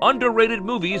book, Underrated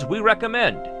Movies We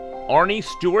Recommend. Arnie,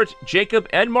 Stuart, Jacob,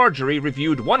 and Marjorie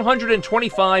reviewed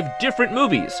 125 different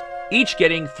movies, each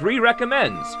getting 3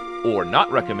 recommends, or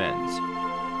not recommends.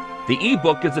 The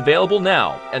ebook is available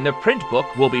now, and the print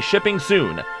book will be shipping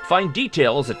soon. Find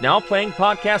details at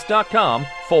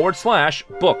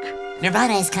nowplayingpodcast.com/book.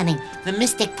 Nirvana is coming. The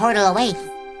mystic portal awaits.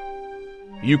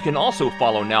 You can also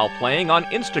follow Now Playing on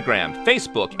Instagram,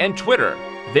 Facebook, and Twitter.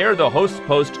 There, the hosts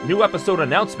post new episode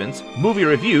announcements, movie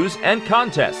reviews, and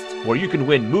contests, where you can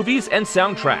win movies and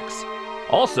soundtracks.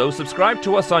 Also, subscribe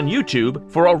to us on YouTube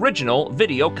for original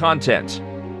video content.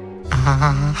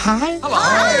 Hi. Hello.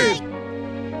 Hi.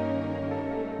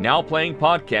 Now Playing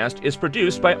Podcast is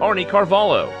produced by Arnie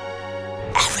Carvalho.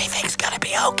 Everything's gonna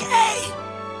be okay.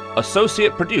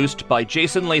 Associate produced by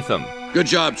Jason Latham. Good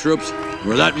job, troops.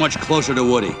 We're that much closer to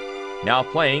Woody. Now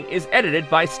Playing is edited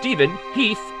by Stephen,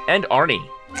 Heath, and Arnie.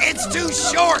 It's too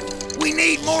short. We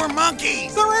need more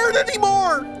monkeys. There aren't any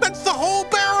more. That's the whole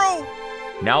barrel.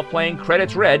 Now Playing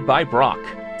credits read by Brock.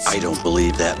 I don't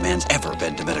believe that man's ever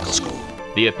been to medical school.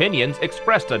 The opinions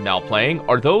expressed on Now Playing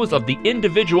are those of the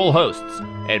individual hosts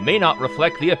and may not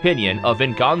reflect the opinion of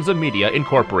Venganza Media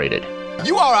Incorporated.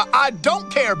 You are a I don't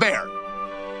care bear.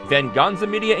 Venganza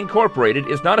Media Incorporated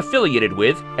is not affiliated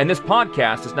with, and this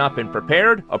podcast has not been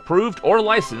prepared, approved, or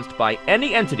licensed by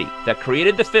any entity that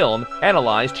created the film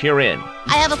analyzed herein.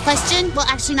 I have a question. Well,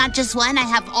 actually, not just one. I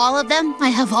have all of them. I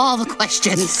have all the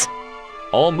questions.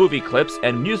 All movie clips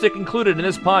and music included in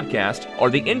this podcast are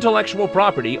the intellectual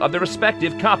property of the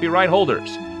respective copyright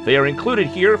holders. They are included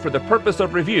here for the purpose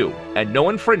of review, and no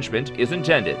infringement is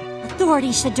intended.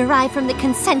 Authority should derive from the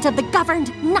consent of the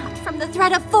governed, not from the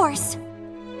threat of force.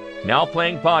 Now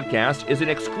Playing Podcast is an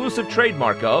exclusive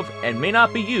trademark of and may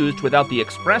not be used without the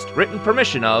expressed written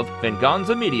permission of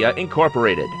Venganza Media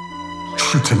Incorporated.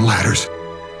 Chutes and ladders.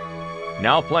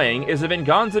 Now playing is a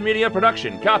Venganza Media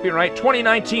production, copyright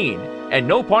 2019, and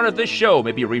no part of this show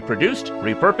may be reproduced,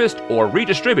 repurposed, or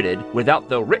redistributed without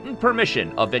the written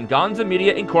permission of Venganza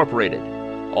Media Incorporated.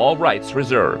 All rights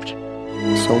reserved.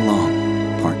 So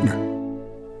long, partner.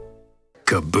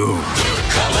 Kaboom.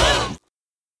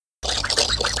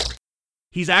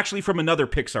 He's actually from another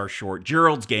Pixar short,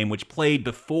 Gerald's Game, which played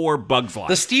before Bug's Life.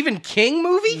 The Stephen King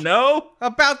movie? No.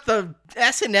 About the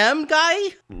S&M guy?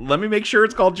 Let me make sure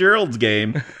it's called Gerald's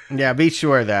Game. Yeah, be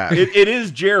sure of that. It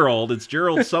is Gerald. It's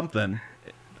Gerald something.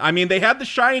 I mean, they had The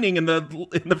Shining in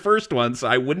the first one, so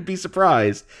I wouldn't be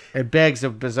surprised. It begs a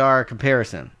bizarre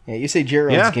comparison. Yeah, you say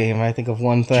Gerald's Game, I think of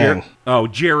one thing.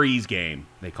 Jerry's Game,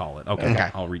 they call it. Okay.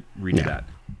 I'll redo that.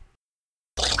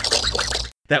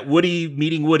 That Woody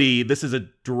meeting Woody, this is a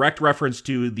direct reference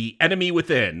to The Enemy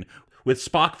Within, with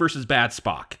Spock versus Bad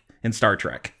Spock in Star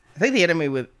Trek. I think The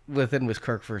Enemy Within was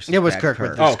Kirk versus It was Bad Kirk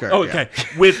Kirk. versus Kirk. Okay.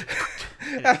 With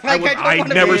I've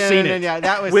never seen it. Yeah,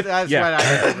 that's what I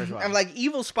remember as well. I'm like,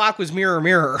 evil Spock was Mirror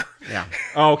Mirror. Yeah.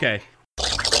 Oh, okay.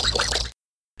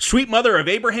 Sweet mother of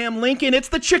Abraham Lincoln, it's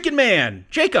the Chicken Man,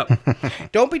 Jacob.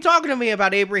 Don't be talking to me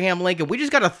about Abraham Lincoln. We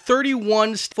just got a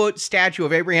 31-foot statue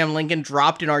of Abraham Lincoln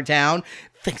dropped in our town.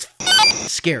 Thing's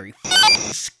scary.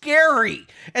 Scary.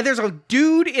 And there's a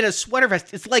dude in a sweater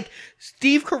vest. It's like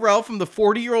Steve Carell from the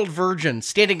 40-Year-Old Virgin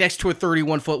standing next to a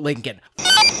 31-foot Lincoln.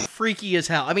 Freaky as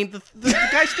hell. I mean, the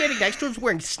guy standing next to him is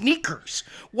wearing sneakers.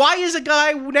 Why is a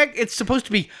guy it's supposed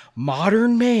to be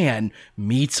Modern Man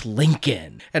meets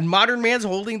Lincoln. And Modern Man's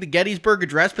holding the Gettysburg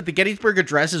Address, but the Gettysburg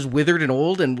Address is withered and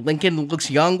old, and Lincoln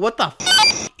looks young. What the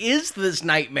is this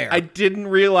nightmare? I didn't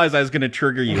realize I was going to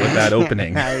trigger you with that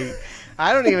opening.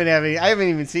 I don't even have any. I haven't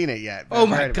even seen it yet. Oh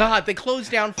my God! They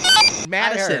closed down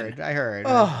Madison. I heard.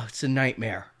 Oh, it's a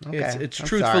nightmare. Okay, It's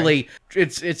truthfully,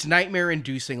 it's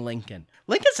nightmare-inducing Lincoln.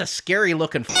 Lincoln's a scary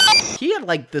looking. He had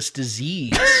like this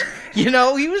disease. You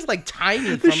know, he was like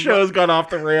tiny. The show's gone off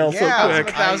the rails so quick.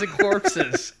 1,000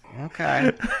 Corpses.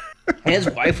 Okay. And his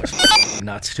wife was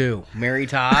nuts too. Mary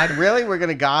Todd. Really? We're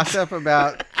gonna gossip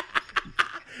about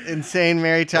insane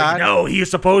Mary Todd? No, he is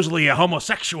supposedly a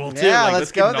homosexual too. Yeah, like,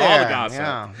 let's go get there. All the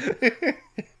gossip.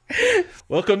 Yeah.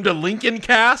 Welcome to Lincoln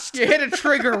Cast. You hit a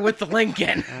trigger with the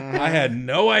Lincoln. I had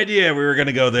no idea we were going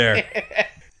to go there.